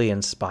deeply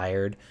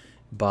inspired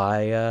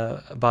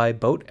by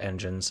boat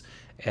engines,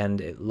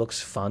 and it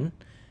looks fun.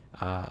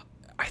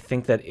 I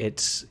think that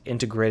it's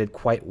integrated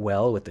quite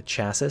well with the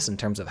chassis in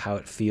terms of how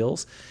it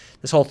feels.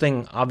 This whole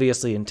thing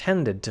obviously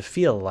intended to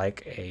feel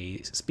like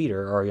a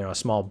speeder or a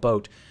small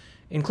boat,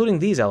 including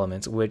these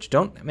elements, which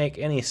don't make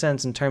any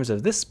sense in terms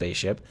of this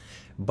spaceship,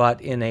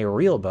 but in a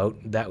real boat,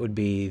 that would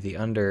be the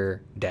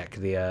under deck,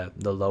 the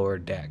lower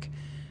deck,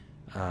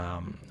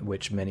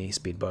 which many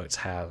speedboats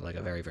have, like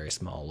a very, very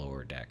small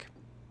lower deck.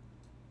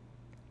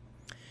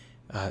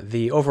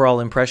 The overall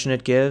impression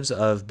it gives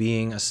of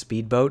being a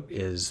speedboat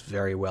is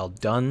very well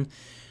done.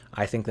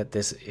 I think that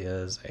this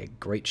is a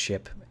great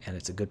ship, and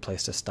it's a good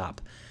place to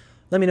stop.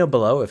 Let me know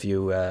below if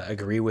you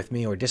agree with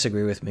me or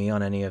disagree with me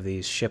on any of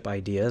these ship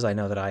ideas. I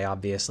know that I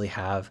obviously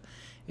have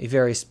a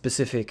very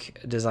specific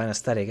design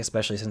aesthetic,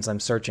 especially since I'm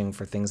searching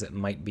for things that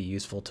might be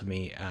useful to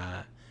me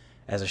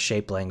as a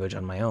shape language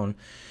on my own.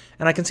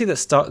 And I can see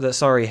that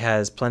Sorry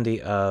has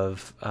plenty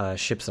of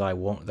ships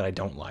that I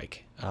don't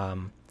like.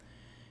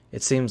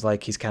 It seems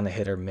like he's kind of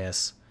hit or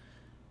miss.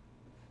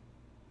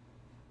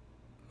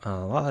 A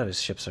lot of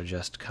his ships are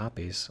just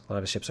copies. A lot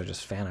of his ships are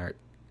just fan art.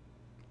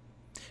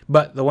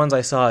 But the ones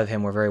I saw of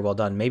him were very well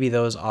done. Maybe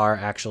those are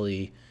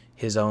actually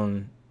his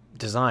own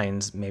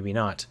designs, maybe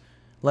not.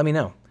 Let me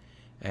know.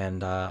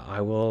 And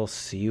I will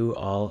see you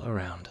all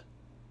around.